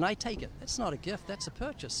 and I take it, it's not a gift, that's a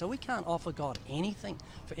purchase. So we can't offer God anything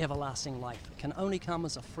for everlasting life. It can only come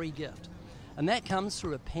as a free gift. And that comes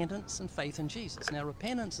through repentance and faith in Jesus. Now,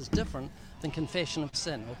 repentance is different than confession of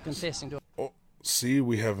sin or confessing to... See,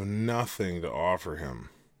 we have nothing to offer him.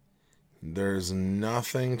 There's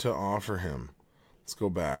nothing to offer him. Let's go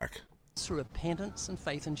back. Through repentance and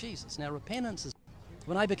faith in Jesus. Now, repentance is...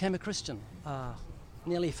 When I became a Christian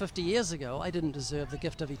nearly 50 years ago, I didn't deserve the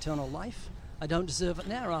gift of eternal life. I don't deserve it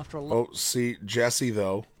now after a... see, Jesse,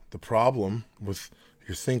 though, the problem with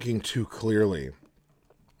you're thinking too clearly.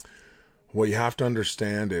 What you have to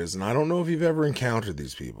understand is, and I don't know if you've ever encountered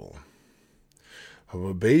these people,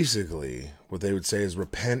 but basically what they would say is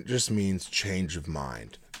repent just means change of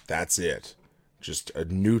mind. That's it. Just a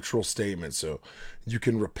neutral statement. So you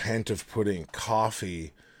can repent of putting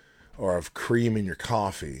coffee or of cream in your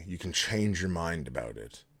coffee. You can change your mind about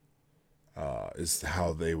it, is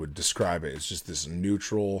how they would describe it. It's just this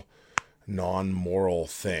neutral, non-moral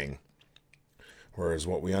thing. Whereas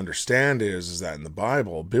what we understand is that in the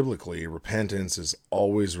Bible, biblically, repentance is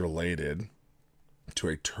always related to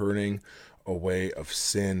a turning away of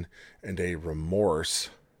sin and a remorse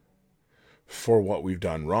for what we've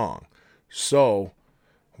done wrong. So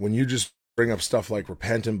when you just bring up stuff like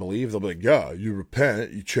repent and believe, they'll be like, yeah, you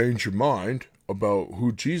repent, you change your mind about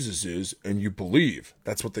who Jesus is, and you believe.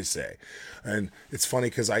 That's what they say. And it's funny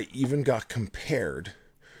because I even got compared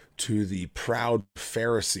to the proud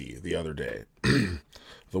Pharisee the other day,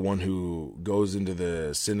 the one who goes into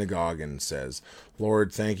the synagogue and says,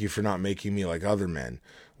 Lord, thank you for not making me like other men,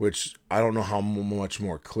 which I don't know how much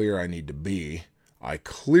more clear I need to be. I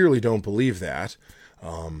clearly don't believe that.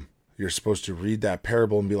 You're supposed to read that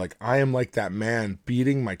parable and be like, I am like that man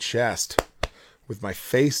beating my chest with my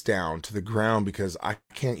face down to the ground because I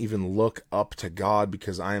can't even look up to God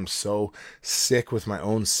because I am so sick with my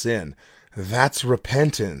own sin. That's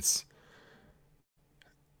repentance.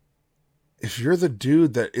 If you're the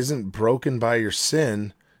dude that isn't broken by your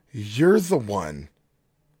sin, you're the one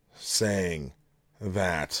saying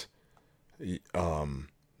that.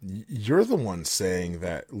 You're the one saying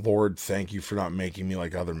that, Lord, thank you for not making me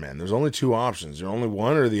like other men. There's only two options. You're only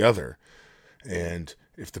one or the other. And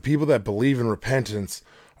if the people that believe in repentance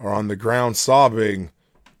are on the ground sobbing,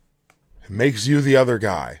 it makes you the other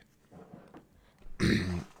guy.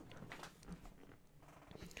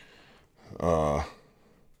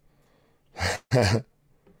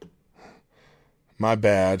 My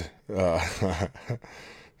bad.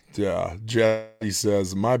 Yeah, Jesse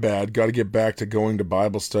says, my bad. Got to get back to going to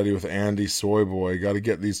Bible study with Andy Soyboy. Got to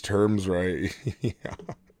get these terms right.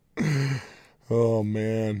 Yeah. Oh,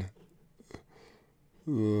 man.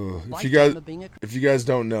 If you guys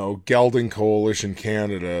don't know, Gelding Coalition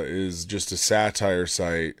Canada is just a satire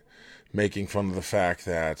site making fun of the fact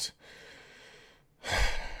that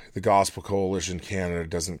the Gospel Coalition Canada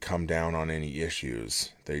doesn't come down on any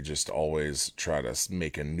issues. They just always try to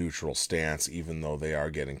make a neutral stance, even though they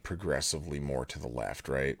are getting progressively more to the left,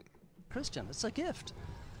 right? Christian, it's a gift.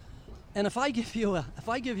 And if I give you a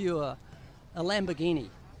Lamborghini,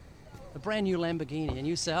 a brand new Lamborghini, and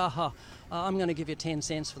you say, I'm going to give you 10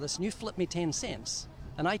 cents for this, and you flip me 10 cents,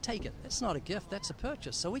 and I take it, it's not a gift, that's a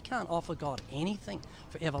purchase. So we can't offer God anything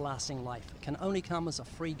for everlasting life. It can only come as a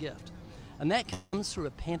free gift. And that comes through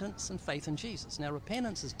repentance and faith in Jesus. Now,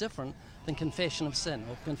 repentance is different than confession of sin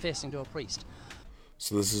or confessing to a priest.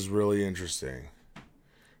 So this is really interesting.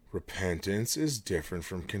 Repentance is different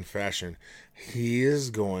from confession. He is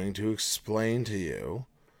going to explain to you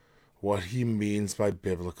what he means by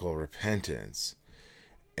biblical repentance.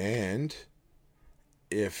 And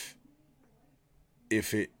if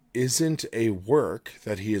it isn't a work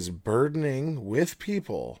that he is burdening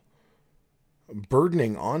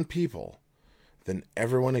on people, then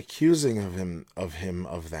everyone accusing him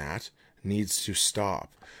of that needs to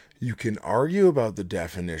stop. You can argue about the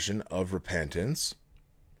definition of repentance,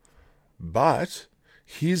 but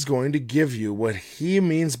he's going to give you what he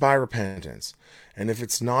means by repentance. And if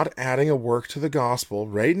it's not adding a work to the gospel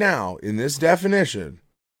right now in this definition,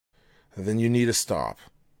 then you need to stop.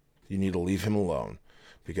 You need to leave him alone,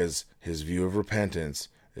 because his view of repentance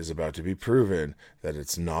is about to be proven that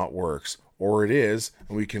it's not works, or it is,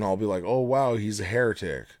 and we can all be like, oh wow, he's a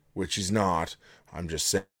heretic, which he's not. I'm just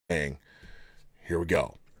saying, here we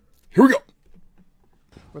go. Here we go.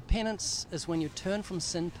 Repentance is when you turn from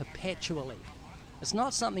sin perpetually. It's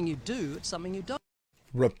not something you do, it's something you don't.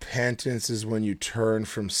 Repentance is when you turn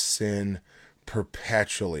from sin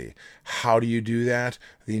perpetually. How do you do that?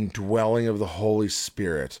 The indwelling of the Holy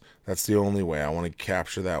Spirit. That's the only way. I want to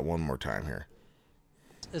capture that one more time here.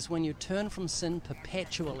 Is when you turn from sin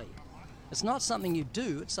perpetually. It's not something you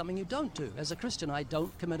do, it's something you don't do. As a Christian, I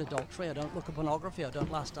don't commit adultery, I don't look at pornography, I don't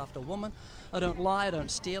lust after a woman, I don't lie, I don't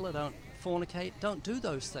steal, I don't fornicate, don't do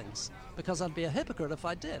those things. Because I'd be a hypocrite if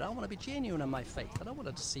I did. I want to be genuine in my faith. I don't want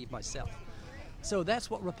to deceive myself. So that's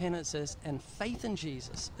what repentance is, and faith in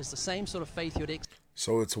Jesus is the same sort of faith you'd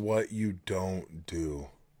So it's what you don't do.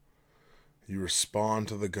 You respond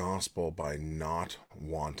to the gospel by not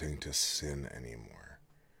wanting to sin anymore.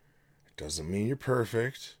 It doesn't mean you're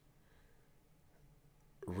perfect.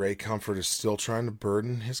 Ray Comfort is still trying to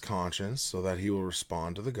burden his conscience so that he will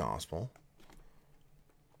respond to the gospel.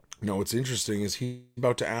 No, what's interesting is he's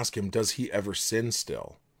about to ask him, does he ever sin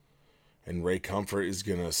still? And Ray Comfort is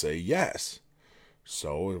going to say yes.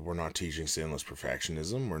 So we're not teaching sinless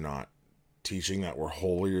perfectionism. We're not teaching that we're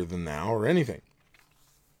holier than thou or anything.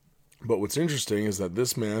 But what's interesting is that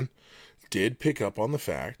this man did pick up on the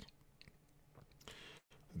fact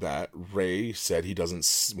that Ray said he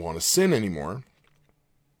doesn't want to sin anymore,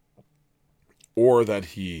 or that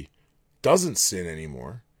he doesn't sin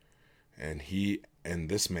anymore, and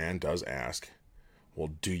this man does ask,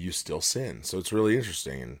 well, do you still sin? So it's really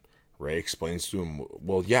interesting, and Ray explains to him,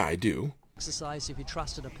 well, yeah, I do. exercise if you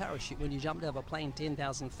trusted a parachute when you jumped out of a plane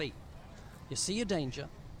 10,000 feet. You see your danger,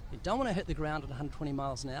 you don't want to hit the ground at 120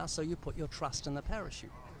 miles an hour, so you put your trust in the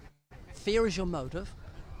parachute. Fear is your motive,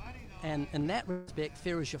 and in that respect,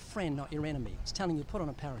 fear is your friend, not your enemy. It's telling you, put on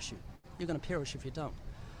a parachute. You're going to perish if you don't.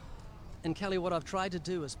 And Kelly, what I've tried to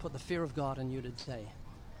do is put the fear of God in you today,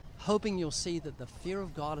 hoping you'll see that the fear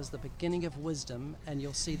of God is the beginning of wisdom, and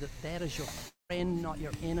you'll see that that is your friend, not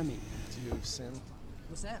your enemy. Do you sin?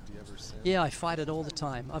 What's that? Do you ever sin? Yeah, I fight it all the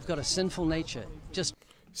time. I've got a sinful nature.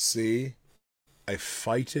 See, I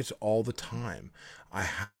fight it all the time. I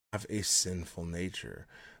have a sinful nature.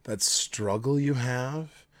 That struggle you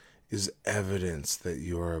have is evidence that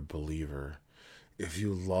you are a believer. If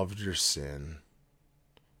you loved your sin,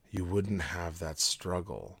 you wouldn't have that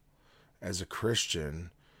struggle. As a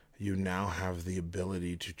Christian, you now have the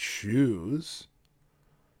ability to choose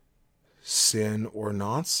sin or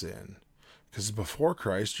not sin. Because before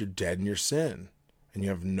Christ, you're dead in your sin, and you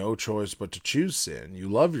have no choice but to choose sin. You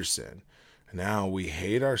love your sin. Now we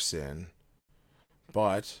hate our sin,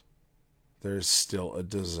 but there's still a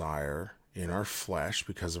desire in our flesh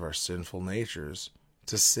because of our sinful natures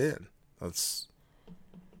to sin. That's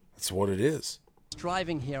what it is.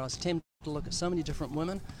 Driving here, I was tempted to look at so many different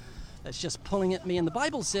women. It's just pulling at me, and the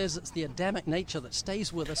Bible says it's the Adamic nature that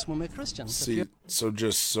stays with us when we're Christians. See, so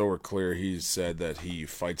just so we're clear, he said that he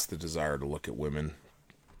fights the desire to look at women,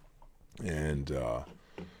 and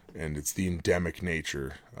it's the endemic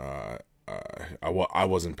nature. I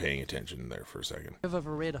wasn't paying attention there for a second. I've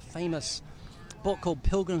ever read a famous book called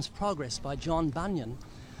Pilgrim's Progress by John Bunyan.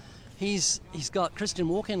 He's got Christian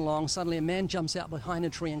walking along. Suddenly a man jumps out behind a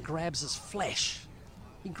tree and grabs his flesh.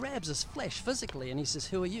 He grabs his flesh physically, and he says,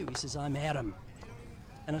 who are you? He says, I'm Adam.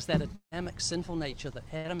 And it's that Adamic sinful nature that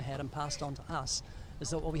Adam had and passed on to us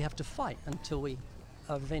is that what we have to fight until we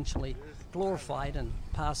are eventually glorified and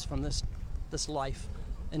pass from this life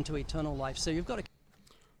into eternal life. So you've got to...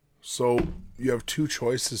 So you have two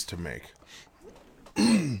choices to make.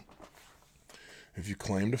 If you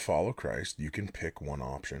claim to follow Christ, you can pick one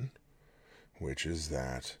option, which is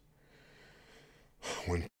that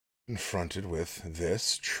when confronted with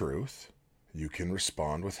this truth, you can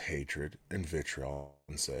respond with hatred and vitriol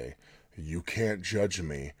and say, you can't judge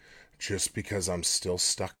me. Just because I'm still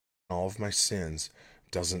stuck in all of my sins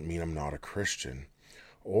doesn't mean I'm not a Christian.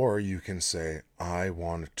 Or you can say, I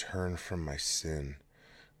want to turn from my sin.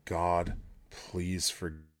 God, please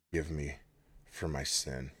forgive me for my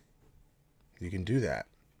sin. You can do that.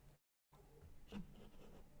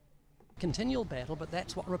 Continual battle, but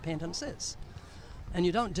that's what repentance is. And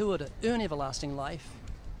you don't do it to earn everlasting life.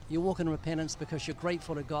 You walk in repentance because you're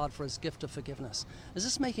grateful to God for his gift of forgiveness. Is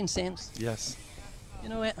this making sense? Yes. You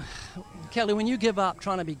know, Kelly, when you give up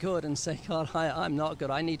trying to be good and say, God, I'm not good,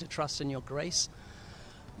 I need to trust in your grace,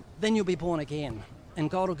 then you'll be born again. And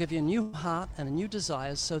God will give you a new heart and a new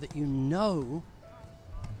desires so that you know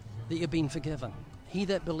that you've been forgiven. He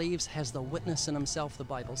that believes has the witness in himself, the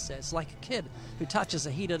Bible says. Like a kid who touches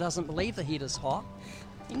a heater doesn't believe the heater's hot.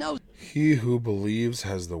 He knows He who believes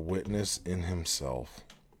has the witness in himself.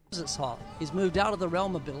 it's hot. He's moved out of the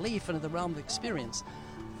realm of belief into the realm of experience.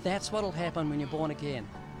 That's what'll happen when you're born again.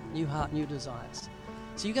 New heart, new desires.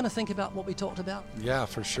 So you're going to think about what we talked about? Yeah,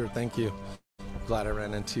 for sure. Thank you. Glad I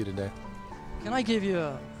ran into you today. Can I give you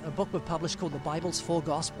a book we've published called The Bible's Four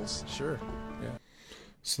Gospels? Sure. Yeah.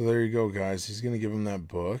 So there you go, guys. He's going to give him that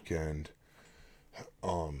book, and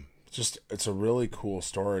just it's a really cool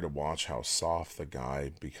story to watch how soft the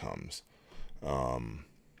guy becomes.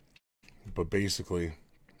 But basically,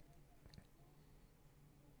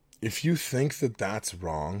 if you think that that's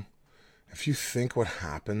wrong, if you think what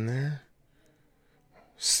happened there,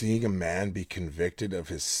 seeing a man be convicted of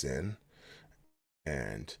his sin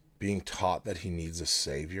and being taught that he needs a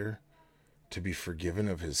savior to be forgiven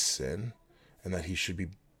of his sin and that he should be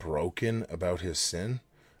broken about his sin,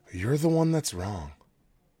 you're the one that's wrong.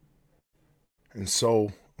 And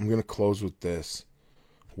so I'm going to close with this.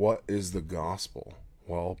 What is the gospel?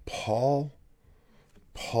 Well, Paul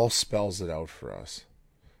spells it out for us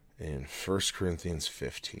in 1 Corinthians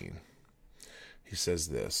 15. He says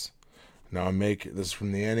this. Now this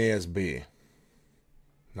from the NASB,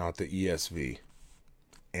 not the ESV.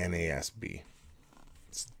 NASB.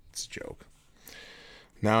 It's a joke.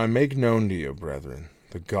 Now I make known to you, brethren,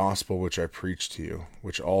 the gospel which I preached to you,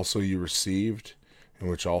 which also you received, in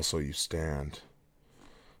which also you stand,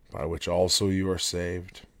 by which also you are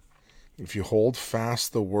saved, if you hold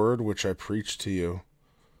fast the word which I preached to you,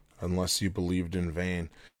 unless you believed in vain.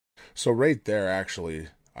 So right there, actually,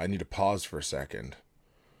 I need to pause for a second.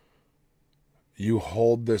 You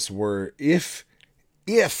hold this word, if,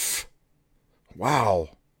 wow.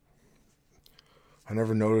 I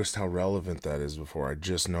never noticed how relevant that is before. I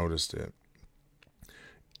just noticed it.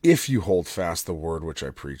 If you hold fast the word which I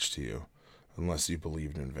preached to you, unless you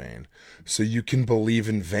believed in vain. So you can believe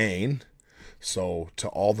in vain. So to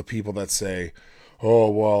all the people that say, oh,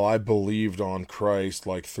 well, I believed on Christ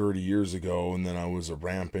like 30 years ago, and then I was a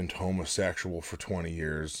rampant homosexual for 20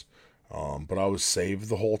 years, but I was saved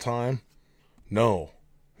the whole time. No,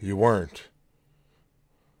 you weren't.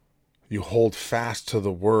 You hold fast to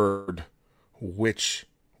the word which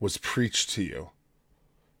was preached to you.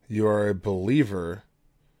 You are a believer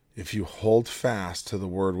if you hold fast to the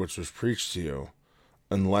word which was preached to you,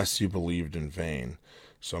 unless you believed in vain.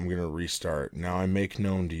 So I'm going to restart. Now I make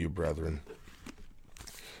known to you, brethren,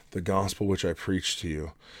 the gospel which I preached to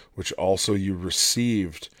you, which also you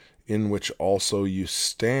received, in which also you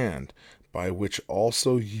stand, by which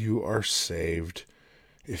also you are saved,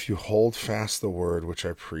 if you hold fast the word which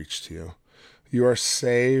I preached to you. You are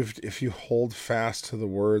saved if you hold fast to the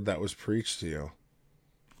word that was preached to you.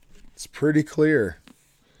 It's pretty clear.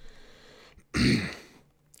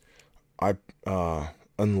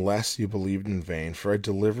 Unless you believed in vain, for I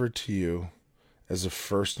delivered to you as of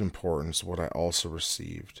first importance what I also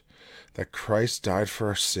received, that Christ died for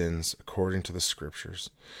our sins according to the Scriptures,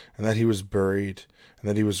 and that he was buried, and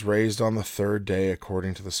that he was raised on the third day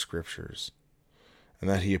according to the Scriptures, and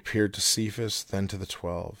that he appeared to Cephas, then to the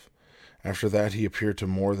 12. After that he appeared to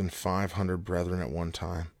more than 500 brethren at one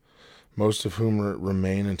time, most of whom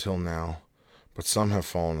remain until now, but some have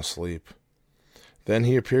fallen asleep. Then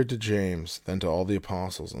he appeared to James, then to all the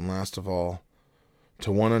apostles, and last of all,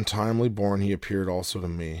 to one untimely born he appeared also to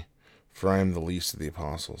me, for I am the least of the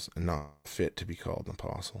apostles, and not fit to be called an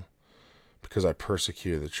apostle, because I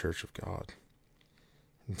persecuted the church of God.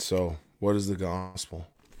 And so, what is the gospel?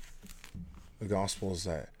 The gospel is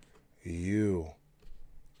that you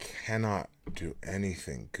cannot do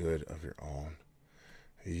anything good of your own.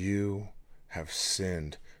 You have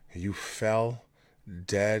sinned. You fell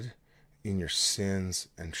dead in your sins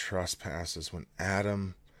and trespasses when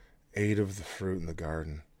Adam ate of the fruit in the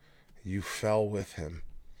garden. You fell with him.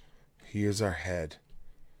 He is our head.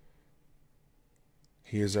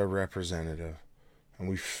 He is our representative. And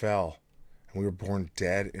we fell, and we were born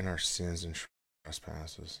dead in our sins and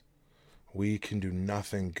trespasses. We can do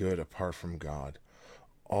nothing good apart from God.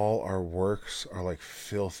 All our works are like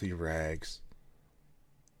filthy rags.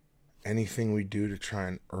 Anything we do to try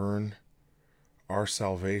and earn our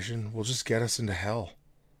salvation will just get us into hell.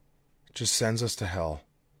 It just sends us to hell.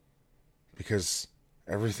 Because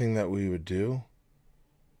everything that we would do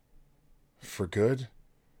for good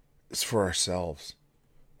is for ourselves.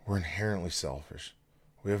 We're inherently selfish.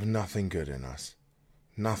 We have nothing good in us.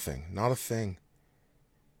 Nothing. Not a thing.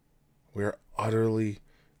 We are utterly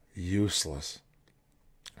useless.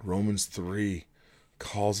 Romans 3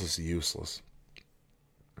 calls us useless.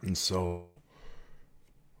 And so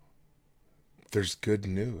there's good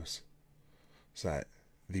news. It's that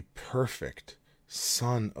the perfect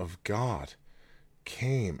Son of God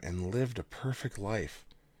came and lived a perfect life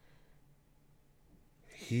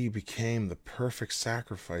He became the perfect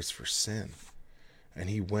sacrifice for sin. And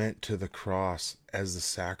he went to the cross as the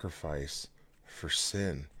sacrifice for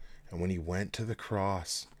sin. And when he went to the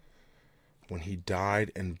cross, when he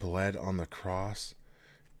died and bled on the cross,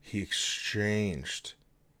 he exchanged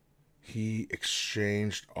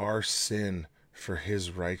our sin for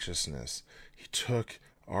his righteousness. He took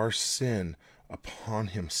our sin upon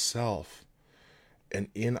himself and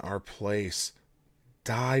in our place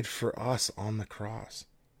died for us on the cross.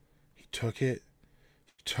 He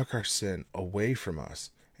took our sin away from us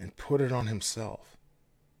and put it on himself.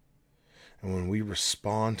 And when we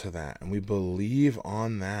respond to that and we believe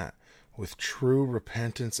on that with true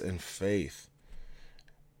repentance and faith,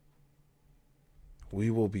 we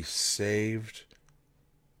will be saved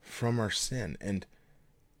from our sin. And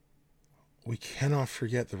we cannot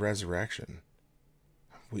forget the resurrection.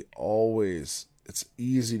 It's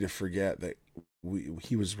easy to forget that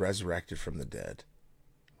he was resurrected from the dead,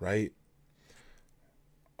 right?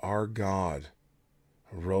 Our God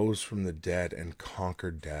rose from the dead and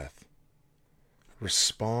conquered death.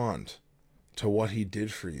 Respond to what he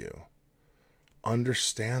did for you.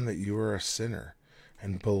 Understand that you are a sinner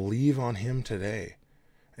and believe on him today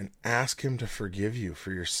and ask him to forgive you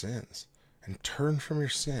for your sins and turn from your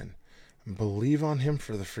sin and believe on him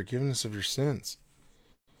for the forgiveness of your sins,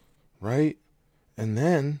 right? And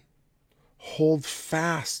then hold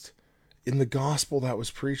fast in the gospel that was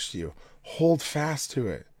preached to you. Hold fast to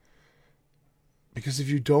it. Because if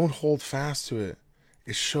you don't hold fast to it,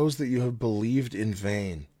 it shows that you have believed in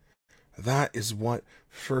vain. That is what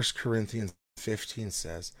 1 Corinthians 15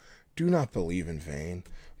 says. Do not believe in vain.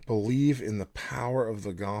 Believe in the power of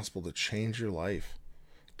the gospel to change your life,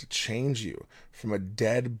 to change you from a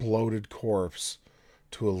dead, bloated corpse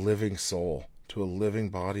to a living soul, to a living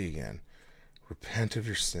body again. Repent of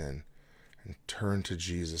your sin and turn to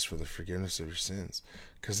Jesus for the forgiveness of your sins.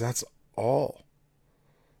 Because that's all.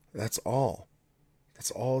 That's all.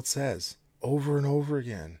 That's all it says over and over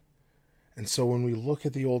again. And so when we look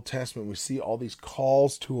at the Old Testament, we see all these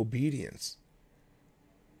calls to obedience.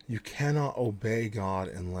 You cannot obey God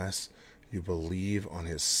unless you believe on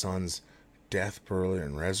his son's death, burial,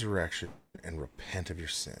 and resurrection and repent of your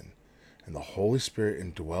sin. And the Holy Spirit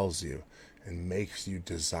indwells you and makes you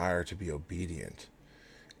desire to be obedient.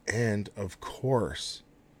 And of course,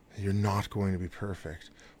 you're not going to be perfect.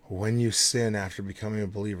 When you sin after becoming a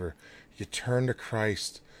believer, you turn to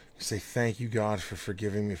Christ. You say, thank you, God, for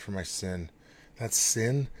forgiving me for my sin. That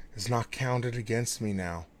sin is not counted against me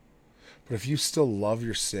now. But if you still love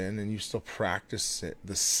your sin and you still practice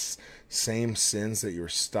the same sins that you were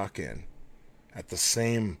stuck in at the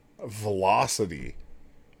same velocity,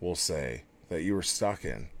 we'll say, that you were stuck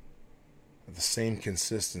in, at the same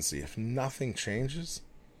consistency, if nothing changes,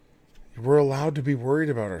 we're allowed to be worried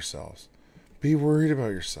about ourselves. Be worried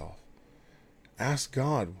about yourself. Ask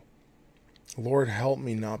God, Lord, help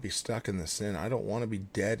me not be stuck in the sin. I don't want to be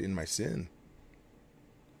dead in my sin.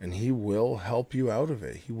 And he will help you out of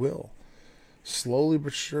it. He will. Slowly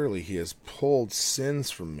but surely, he has pulled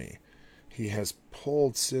sins from me. He has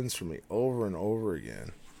pulled sins from me over and over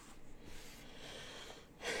again.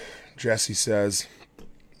 Jesse says,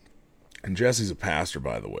 and Jesse's a pastor,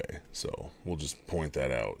 by the way, so we'll just point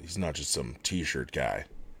that out. He's not just some t-shirt guy,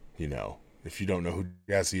 you know. If you don't know who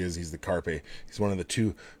Jesse is, he's the Carpe. He's one of the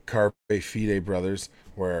two Carpe Fide brothers,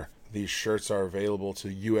 where these shirts are available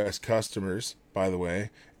to U.S. customers, by the way,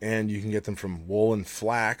 and you can get them from Wool and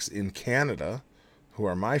Flax in Canada, who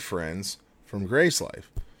are my friends from Grace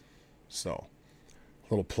Life. So,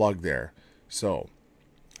 little plug there. So,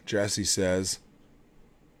 Jesse says,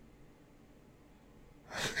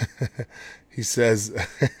 he says,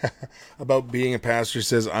 about being a pastor, he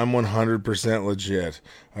says, I'm 100% legit.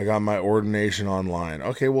 I got my ordination online.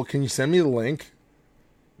 Okay, well, can you send me the link?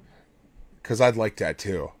 Because I'd like that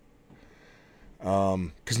too.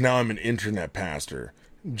 Because now I'm an internet pastor.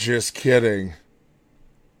 Just kidding.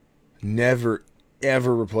 Never,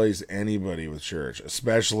 ever replace anybody with church.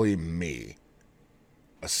 Especially me.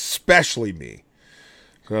 Especially me.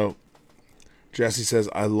 So, Jesse says,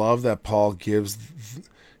 I love that Paul gives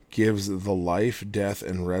the life, death,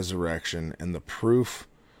 and resurrection, and the proof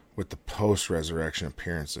with the post-resurrection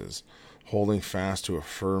appearances, holding fast to a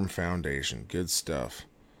firm foundation. Good stuff.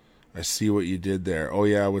 I see what you did there. Oh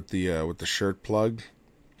yeah, with the shirt plug.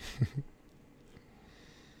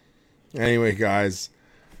 Anyway, guys,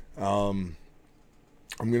 I'm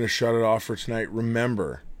gonna shut it off for tonight.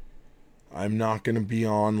 Remember, I'm not gonna be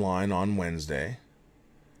online on Wednesday.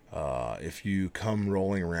 If you come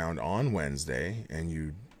rolling around on Wednesday and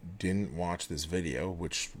you didn't watch this video,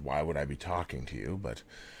 which why would I be talking to you? But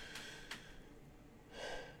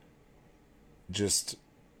just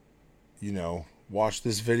watch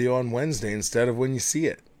this video on Wednesday instead of when you see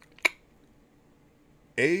it.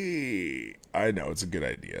 Hey, I know it's a good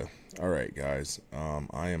idea. All right, guys.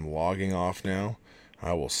 I am logging off now.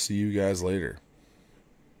 I will see you guys later.